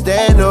you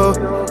understand, oh.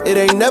 It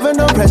ain't never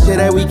no pressure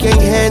that we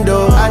can't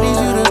handle. I need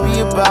you to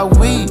be about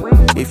we.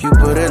 If you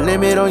put a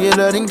limit on your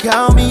love, then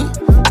count me.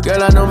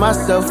 Girl, I know my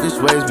selfish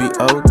ways be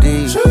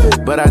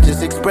OD, but I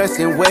just express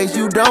in ways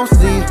you don't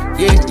see.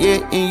 Yeah, yeah,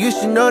 and you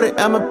should know that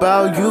I'm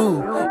about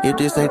you. If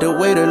this ain't the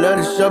way to love,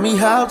 then show me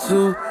how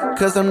to.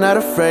 Cause I'm not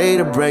afraid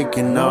of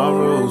breaking all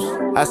rules.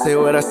 I say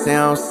what I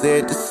sound,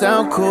 said to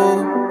sound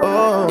cool.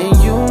 Oh, and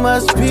you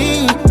must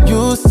be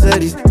used to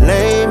these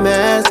lame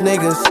ass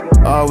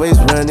niggas, always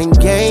running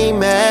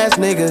game ass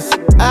niggas.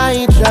 I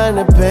ain't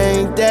tryna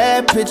paint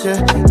that picture.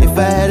 If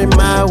I had it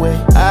my way,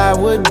 I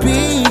would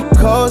be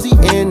cozy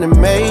in the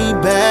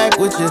Maybach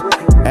with you,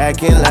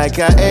 acting like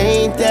I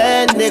ain't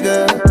that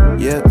nigga.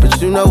 Yeah,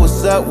 but you know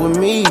what's up with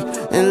me.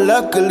 And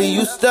luckily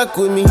you stuck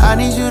with me. I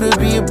need you to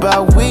be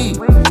about we.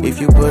 If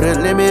you put a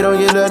limit on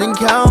your love, then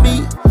count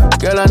me.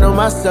 Girl, I know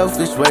my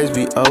selfish ways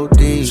be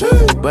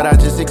OD, but I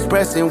just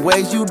express in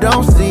ways you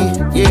don't see.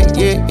 Yeah,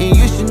 yeah, and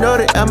you should know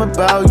that I'm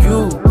about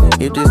you.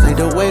 If this ain't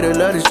the way to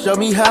love, then show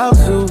me how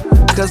to.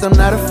 Cause I'm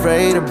not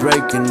afraid of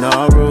breaking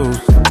all rules.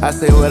 I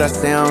say what I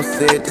sound,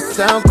 said to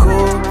sound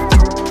cool.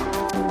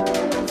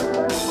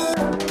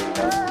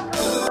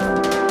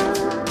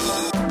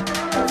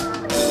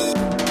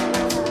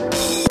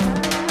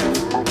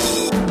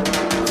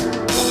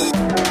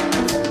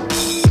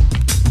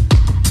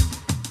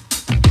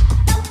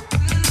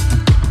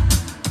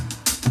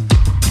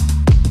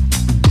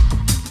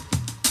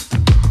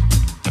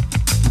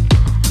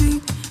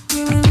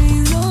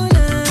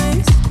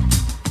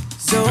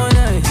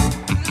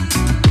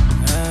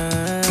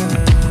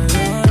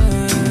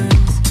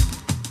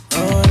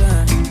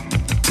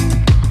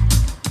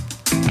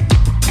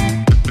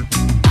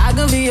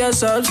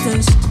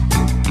 Substance.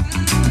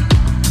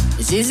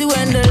 It's easy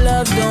when the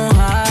love don't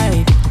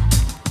hide.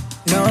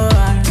 No,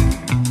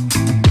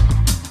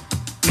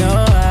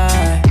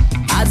 I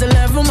had to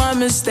learn from my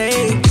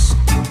mistakes.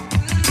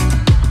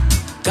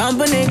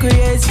 Company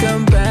creates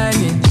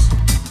companions.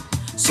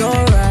 So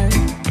right,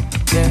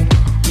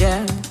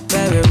 yeah,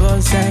 baby,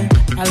 both say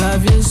I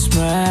love your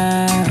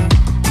smile.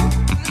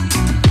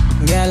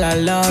 Girl, I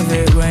love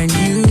it when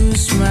you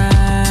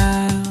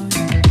smile.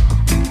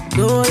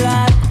 Do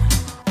like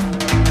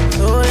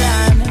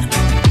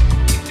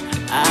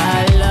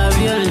I love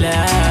your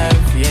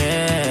laugh,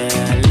 yeah.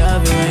 I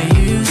love it when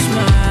you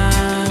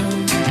smile.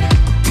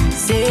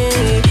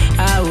 Say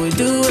I would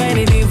do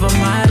anything for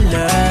my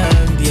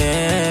love,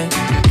 yeah,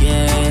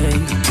 yeah.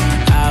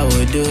 I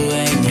would do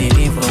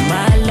anything for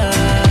my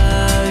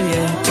love,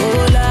 yeah.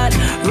 Oh Lord,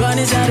 run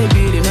inside the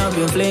building up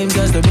in flames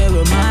just to be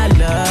with my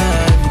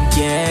love,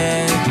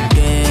 yeah,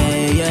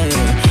 yeah, yeah.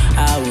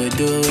 I would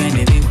do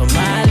anything for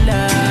my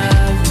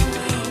love.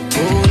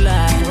 Oh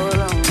Lord.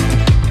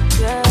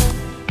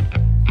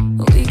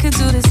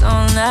 Do this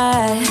all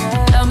night.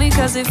 Love me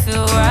cause it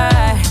feel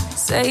right.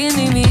 Say you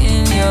need me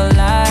in your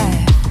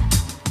life,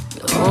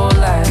 your whole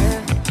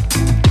life.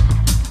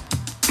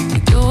 You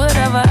do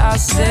whatever I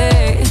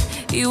say,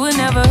 you would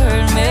never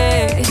hurt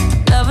me.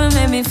 Loving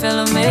made me feel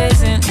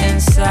amazing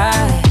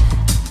inside.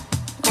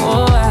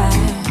 Oh,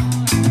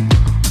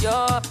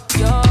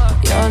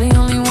 you're the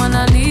only one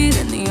I need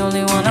and the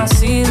only one I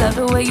see. Love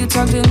the way you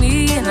talk to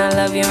me and I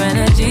love your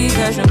energy.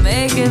 Cause you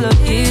make it look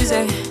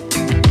easy.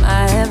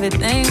 My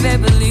everything,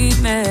 babe,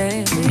 believe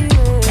me.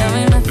 There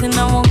ain't nothing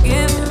I won't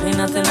give, there ain't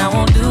nothing I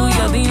won't do.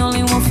 You're the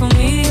only one for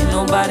me,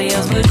 nobody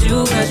else but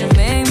you. Cause you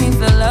made me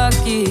feel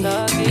lucky.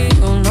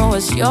 You know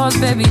it's yours,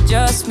 baby,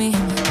 just me.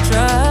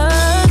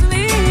 Trust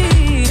me,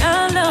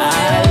 I know.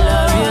 I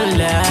love your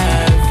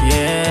laugh,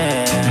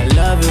 yeah. I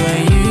love it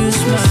when you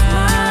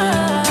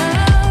smile.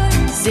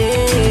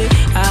 Say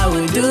I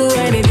would do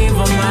anything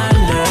for my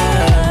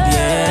love,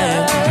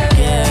 yeah,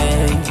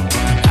 yeah.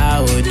 I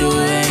would do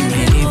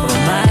anything for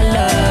my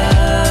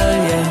love,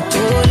 yeah. Oh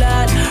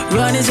Lord,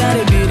 run inside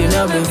the building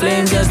up in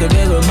flames just to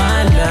be with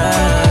my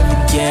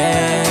love,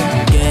 yeah,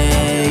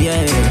 yeah,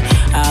 yeah.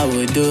 I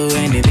would do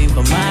anything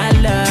for my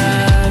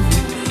love,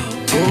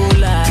 oh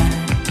Lord.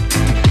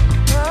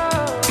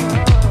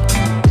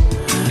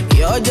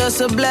 You're just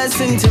a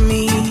blessing to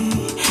me.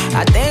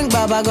 I thank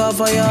Baba God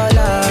for your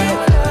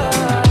love.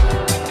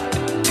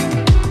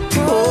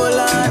 Oh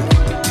Lord,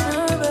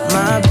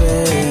 my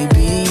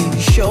baby,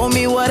 show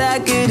me what I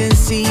couldn't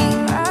see.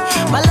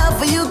 My love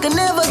for you can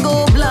never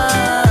go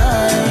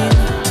blind.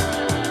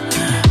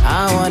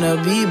 I wanna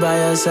be by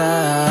your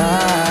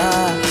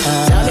side.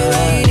 Tell me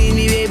when you need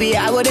me, baby,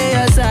 I go to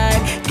your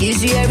side.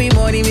 Kiss you every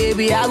morning,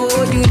 baby, I go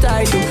hold you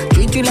tight.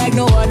 Treat you like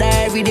no other,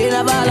 every day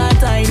na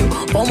Valentine.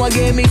 Mama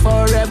gave me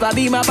forever,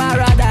 be my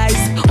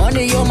paradise.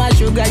 Honey, you're my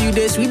sugar, you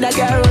the sweet like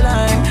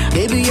Caroline.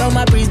 Baby, you're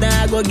my prisoner,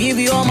 I go give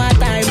you all my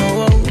time.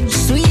 Oh,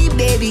 sweet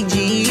baby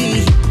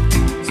G.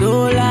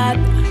 So loud,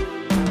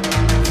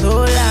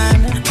 so loud.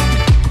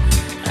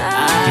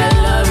 I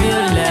love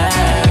your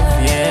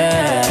laugh,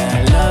 yeah.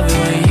 I love it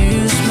when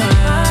you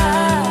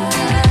smile.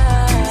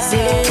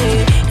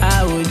 Say I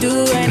would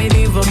do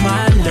anything for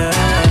my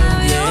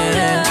love,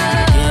 yeah,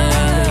 yeah.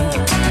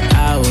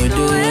 I would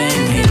do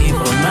anything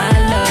for my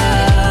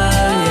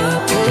love,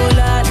 yeah. Oh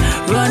Lord,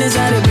 run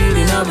inside the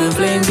building up in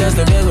flames just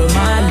to be with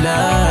my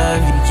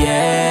love,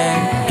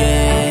 yeah,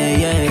 yeah,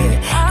 yeah.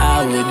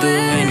 I would do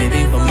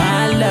anything for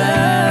my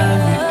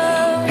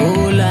love,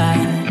 oh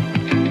Lord.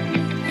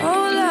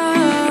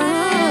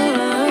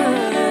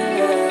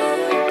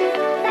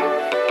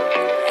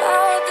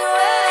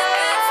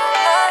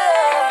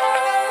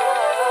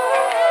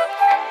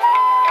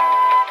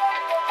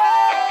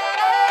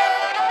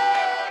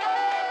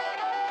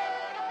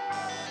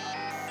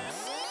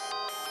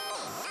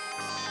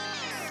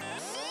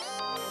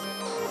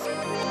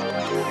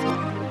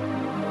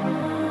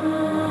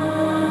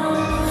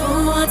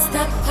 What's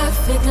that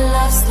perfect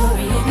love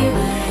story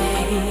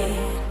anyway?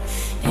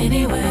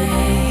 Anyway,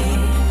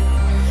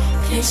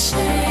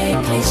 Cliche,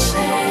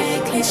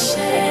 cliche,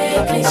 cliche,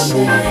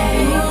 cliche.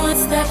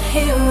 What's that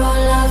hero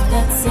love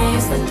that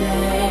saves the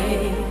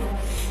day?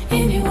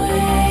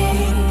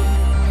 Anyway,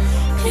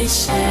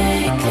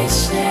 cliche,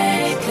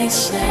 cliche,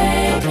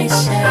 cliche,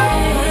 cliche.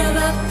 What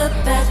about the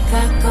bad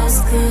guy goes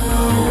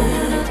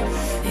good?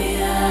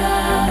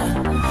 Yeah,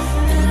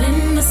 an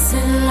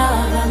innocent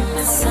love I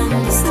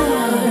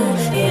misunderstood.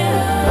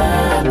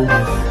 Yeah,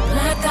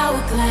 black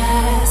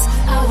hourglass,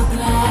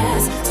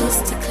 hourglass,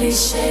 toast to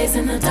cliches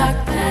in the dark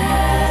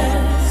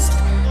past.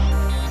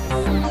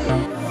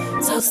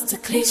 Toast to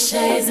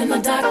cliches in the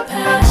dark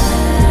past.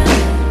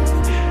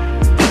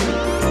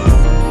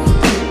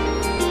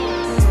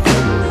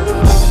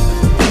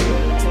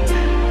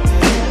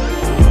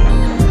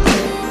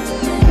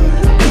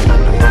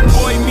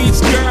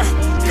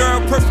 Girl,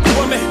 perfect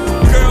woman.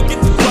 Girl, get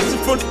the bustin'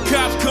 from the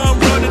cops, come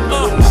running,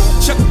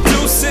 Chuck the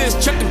deuces,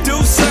 Chuck the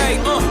deuce, say,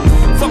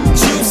 fuck what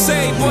you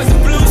say, boys in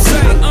blue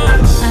say,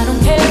 I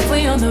don't care if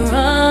we on the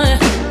run,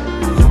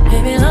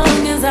 baby,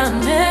 long as I'm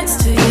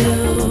next to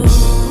you.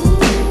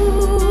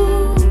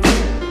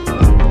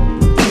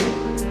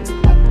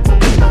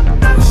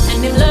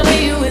 And if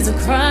loving you is a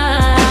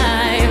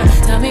crime,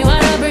 tell me why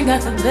I bring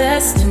out the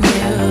best in you.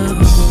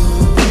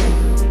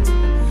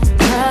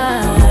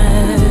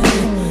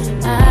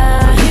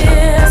 I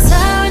hear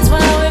sirens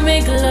while we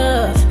make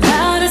love,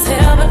 loud as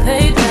hell but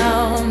they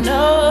don't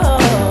know.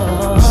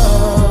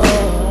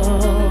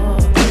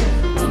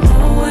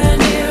 Nowhere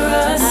near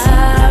us.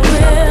 I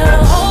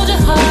will hold your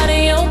heart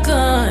in your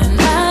gun,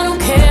 I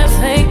don't care if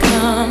they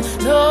come.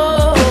 No,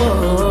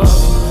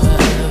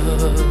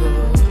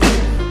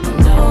 I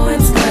know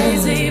it's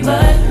crazy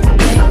but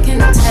they can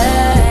take.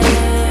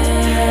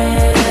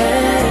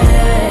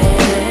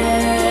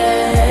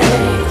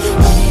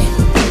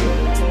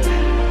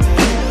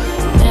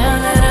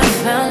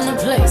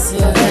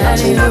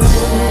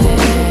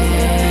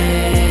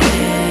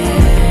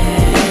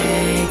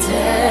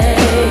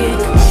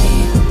 Take me.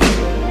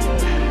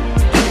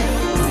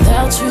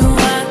 Without you,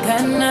 I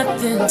got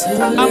nothing to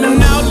lose. I'm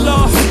an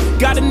outlaw,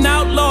 got an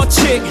outlaw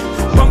chick.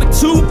 Bumpin'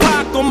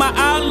 Tupac on my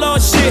outlaw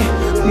shit.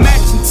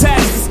 Matching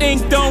tats,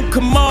 ink don't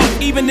come off,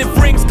 even if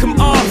rings come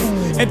off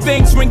and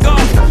things ring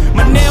off.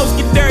 My nails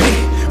get dirty.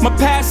 My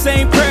past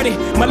ain't pretty,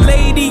 my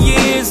lady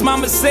is, my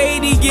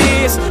Mercedes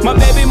is. My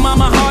baby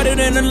mama harder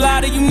than a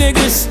lot of you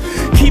niggas.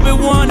 Keep it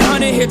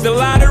 100, hit the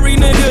lottery,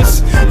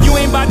 niggas. You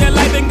ain't bout that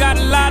life and got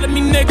a lot of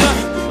me, nigga.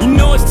 You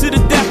know it's to the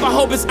death, I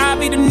hope it's I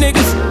be the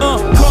niggas.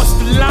 Cross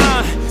the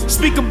line,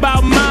 speak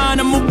about mine,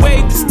 I'ma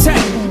wave this tech.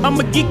 I'm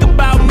a geek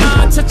about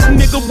mine, touch a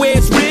nigga where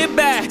it's rib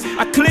back.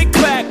 I click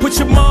clack, put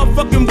your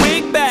motherfucking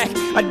wig back.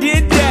 I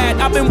did that,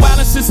 I've been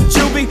wildin' since a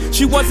juvie.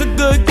 She was a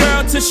good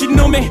girl till she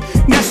knew me.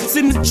 Now she's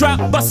in the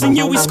drop, bustin'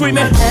 you, we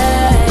screamin'. Now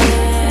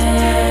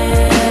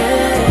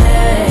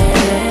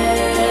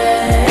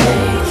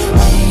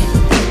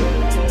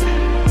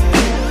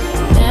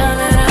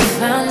that I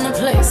found the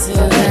place you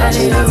let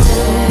you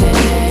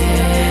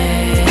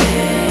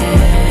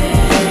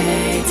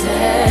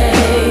take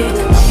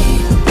me.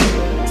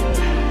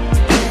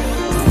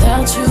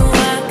 Without you, I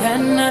got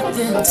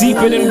nothing to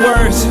deeper than lose.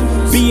 words,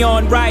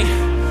 beyond right.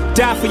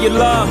 Die for your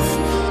love,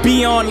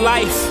 beyond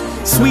life.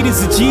 Sweet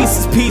as a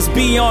Jesus piece,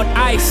 beyond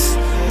ice.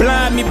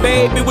 Blind me,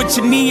 baby, with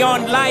your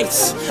neon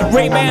lights.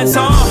 Ray-Bans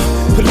on,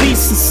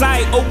 police in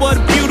sight. Oh, what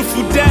a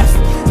beautiful death.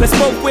 Let's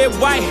both wear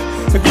white.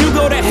 If you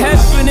go to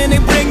heaven and they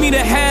bring me to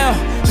hell,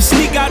 just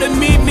sneak out and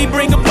meet me,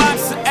 bring a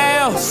box of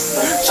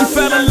L's. She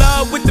fell in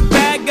love with the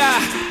bad guy,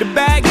 the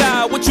bad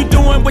guy. What you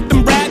doing with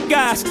them rap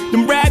guys?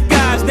 Them rap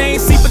guys, they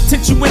ain't see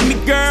potential in me,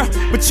 girl.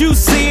 But you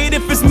see it,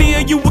 if it's me or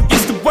you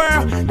against the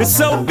world, then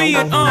so be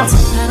it, I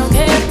don't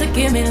care if they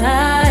give me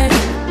life,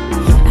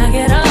 I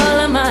get all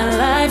of my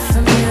life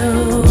from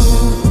you.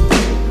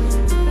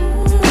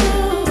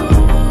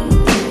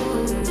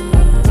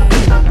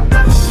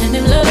 And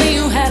if loving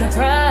you had a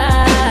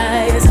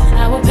price,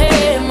 I would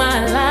pay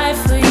my life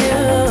for you.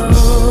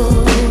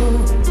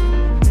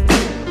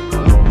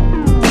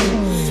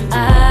 I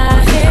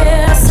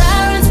hear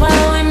sirens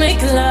while we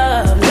make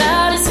love,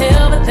 loud as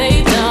hell, but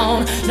they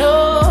don't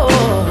know.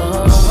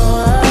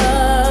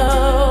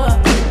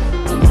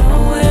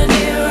 Nowhere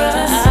near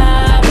us.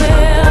 I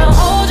will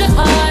hold your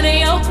heart in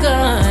your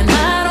gun,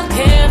 I don't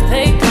care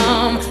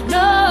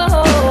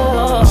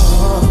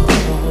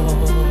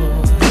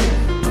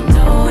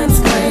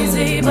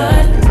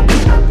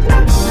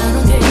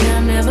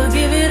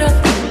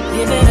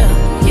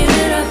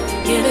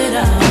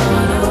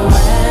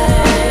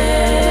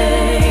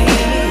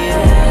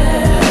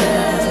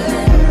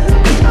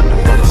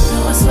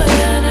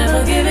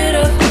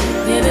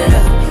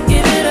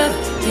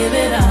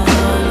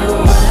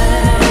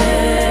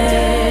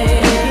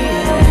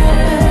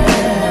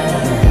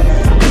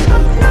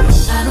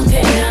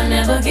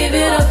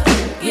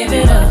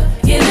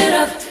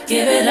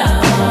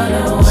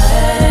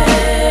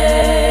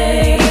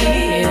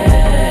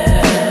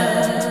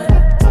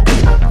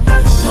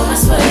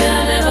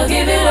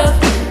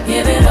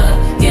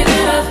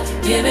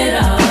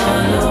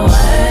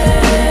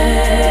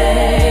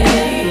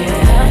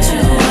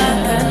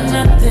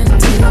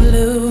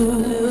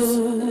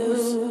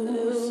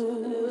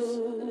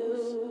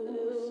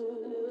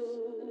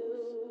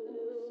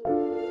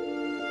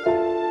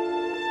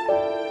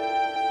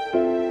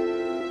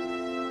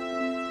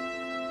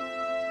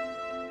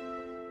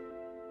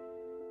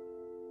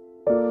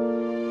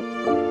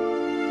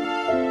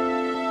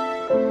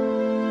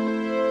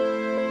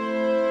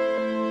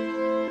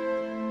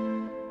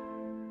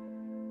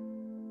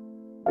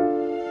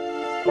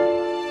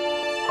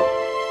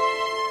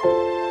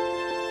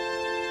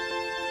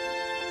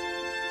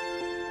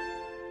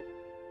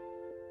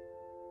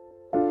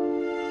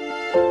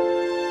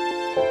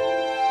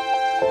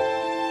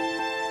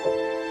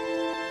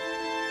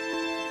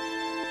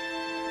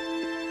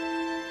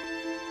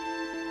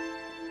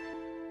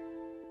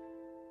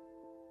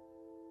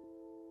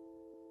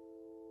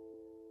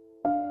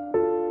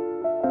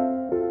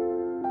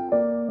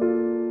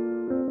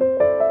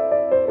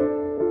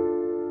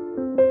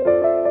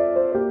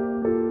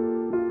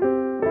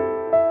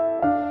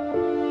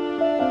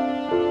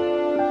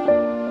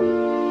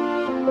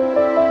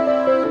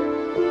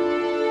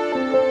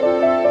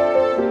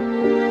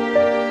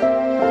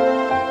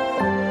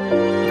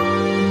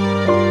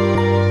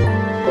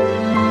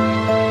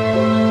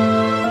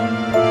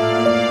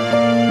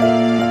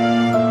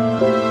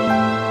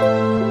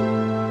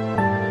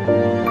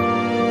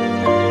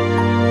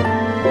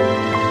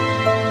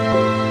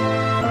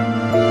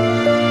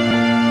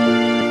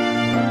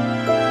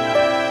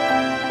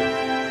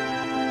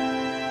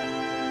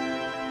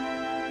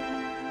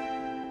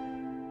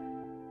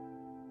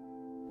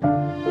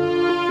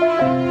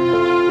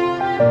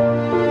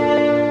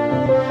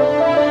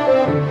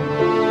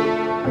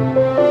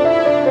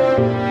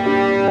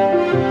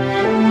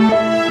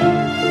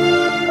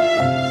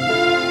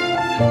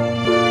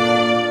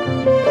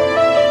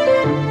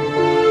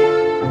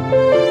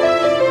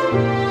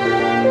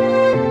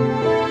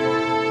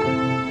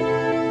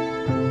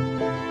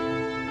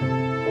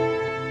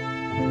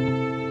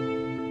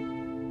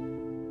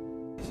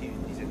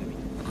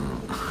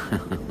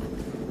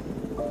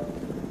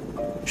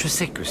Je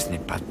sais que ce n'est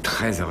pas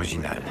très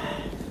original.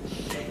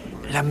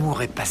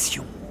 L'amour est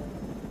passion,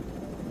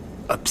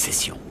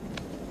 obsession.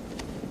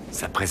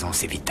 Sa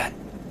présence est vitale.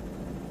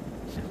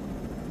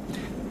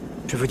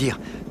 Je veux dire,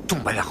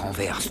 tombe à la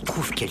renverse,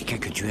 trouve quelqu'un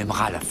que tu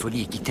aimeras à la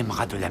folie et qui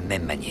t'aimera de la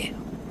même manière.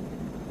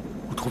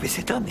 Où trouver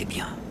cet homme, eh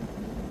bien,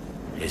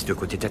 laisse de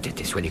côté ta tête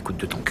et sois à l'écoute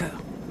de ton cœur.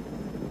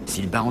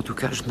 S'il bat en tout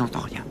cas, je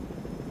n'entends rien.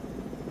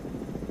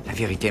 La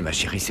vérité, ma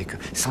chérie, c'est que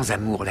sans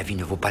amour, la vie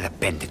ne vaut pas la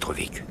peine d'être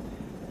vécue.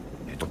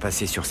 Est-on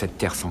passé sur cette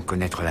terre sans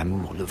connaître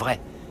l'amour, le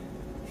vrai?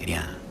 Eh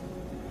bien,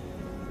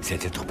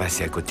 c'est être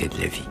passé à côté de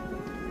la vie.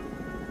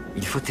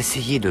 Il faut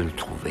essayer de le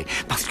trouver,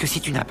 parce que si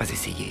tu n'as pas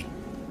essayé,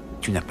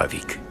 tu n'as pas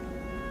vécu.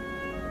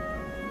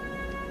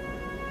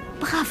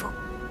 Bravo.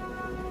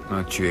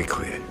 Oh, tu es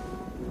cruel.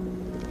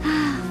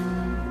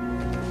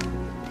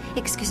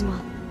 Excuse-moi.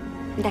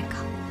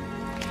 D'accord.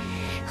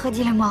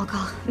 Redis-le-moi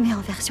encore, mais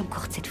en version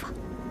courte cette fois.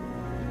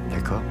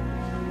 D'accord?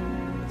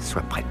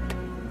 Sois prête.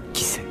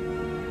 Qui sait?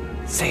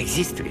 Ça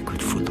existe, les coups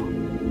de foudre.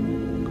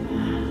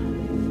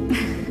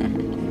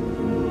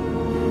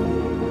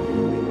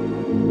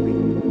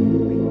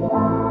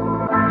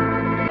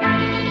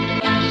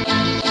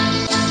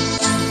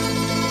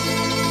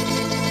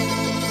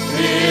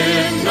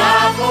 In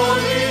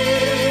Napoli,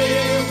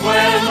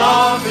 where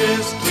love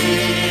is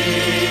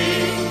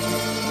king,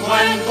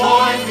 when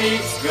boy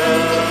meets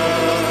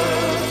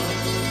girl,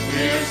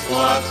 here's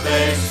what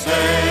they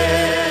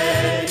say.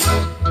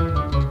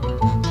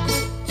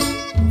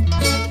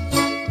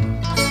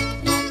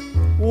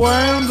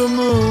 When the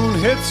moon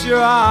hits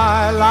your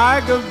eye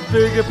like a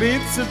big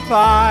pizza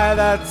pie,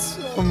 that's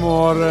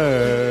amore.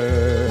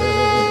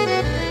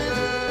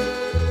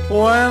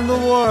 When the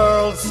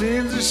world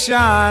seems to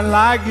shine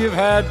like you've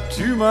had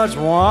too much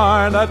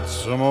wine,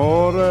 that's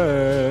amore.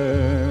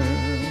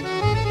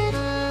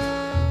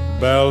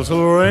 Bells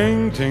will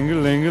ring,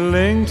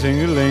 ting-a-ling-a-ling,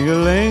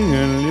 ting-a-ling-a-ling,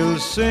 and you'll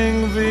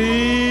sing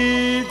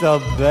Vita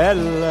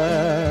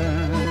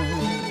Bella.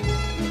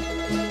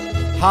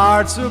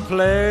 Hearts will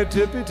play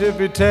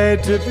tippy-tippy-tay,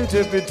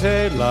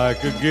 tippy-tippy-tay,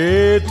 like a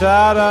gay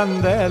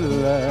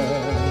tarantella.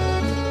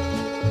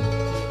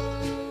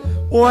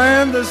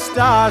 When the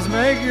stars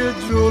make you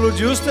drool,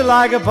 just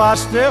like a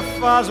pasta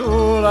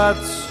fazool,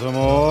 that's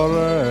amore.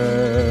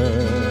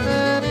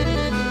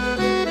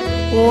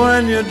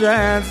 When you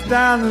dance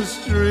down the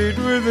street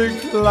with a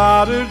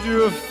cloud at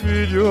your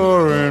feet,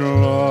 you're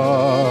in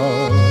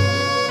love.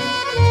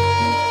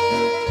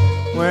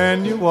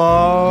 When you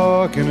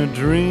walk in a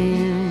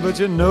dream, but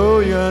you know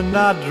you're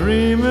not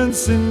dreaming,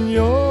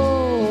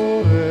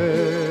 signore.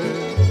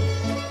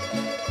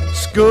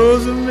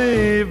 Scusa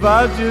me,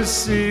 but you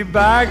see,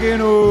 back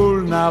in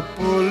old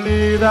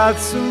Napoli,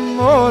 that's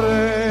amore.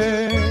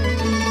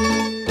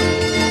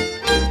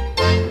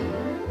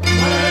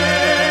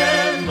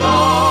 When the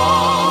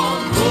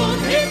moon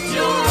hits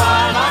your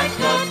eye like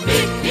a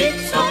big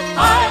pizza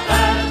pie,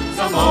 that's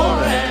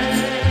amore.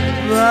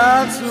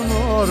 That's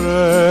amore.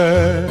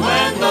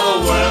 When the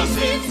world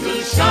seems to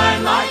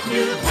shine like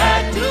you've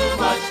had too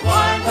much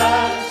wine,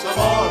 that's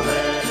amore.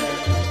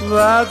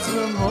 That's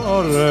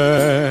amore.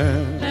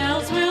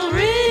 Bells will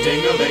ring,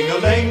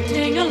 ting-a-ling-a-ling,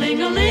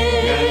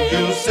 ting-a-ling-a-ling, and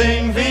you'll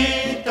sing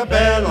Vita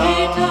Bella.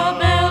 Vita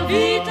Bella,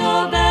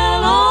 Vita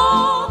Bella.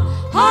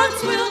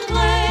 Hearts will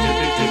play,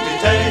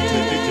 tippy-tippy-tay,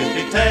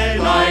 tippy-tippy-tay,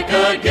 like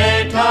a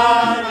gay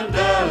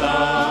tarantella.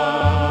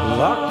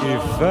 Lucky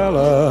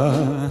fella.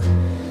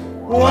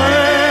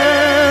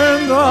 When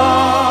the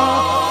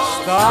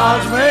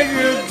stars make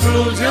you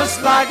drool just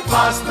like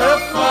pasta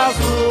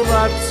fazool,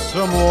 that's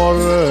amore.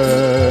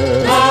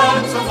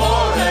 That's amore.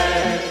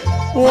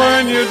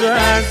 When you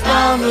dance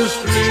down the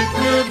street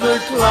with the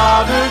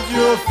cloud at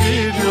your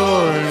feet,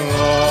 you're in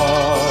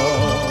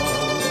love.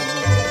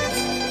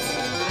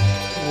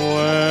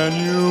 When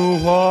you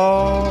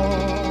walk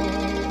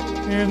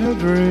in a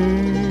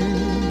dream,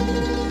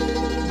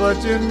 but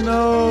you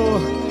know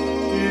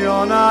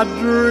you're not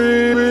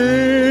dreaming,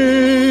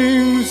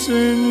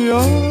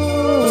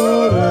 signore.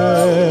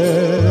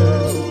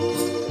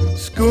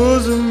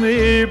 Scusa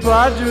me,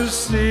 but you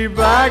see,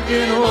 back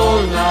in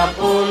old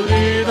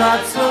Napoli,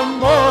 that's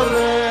amore,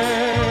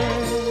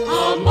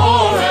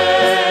 amore.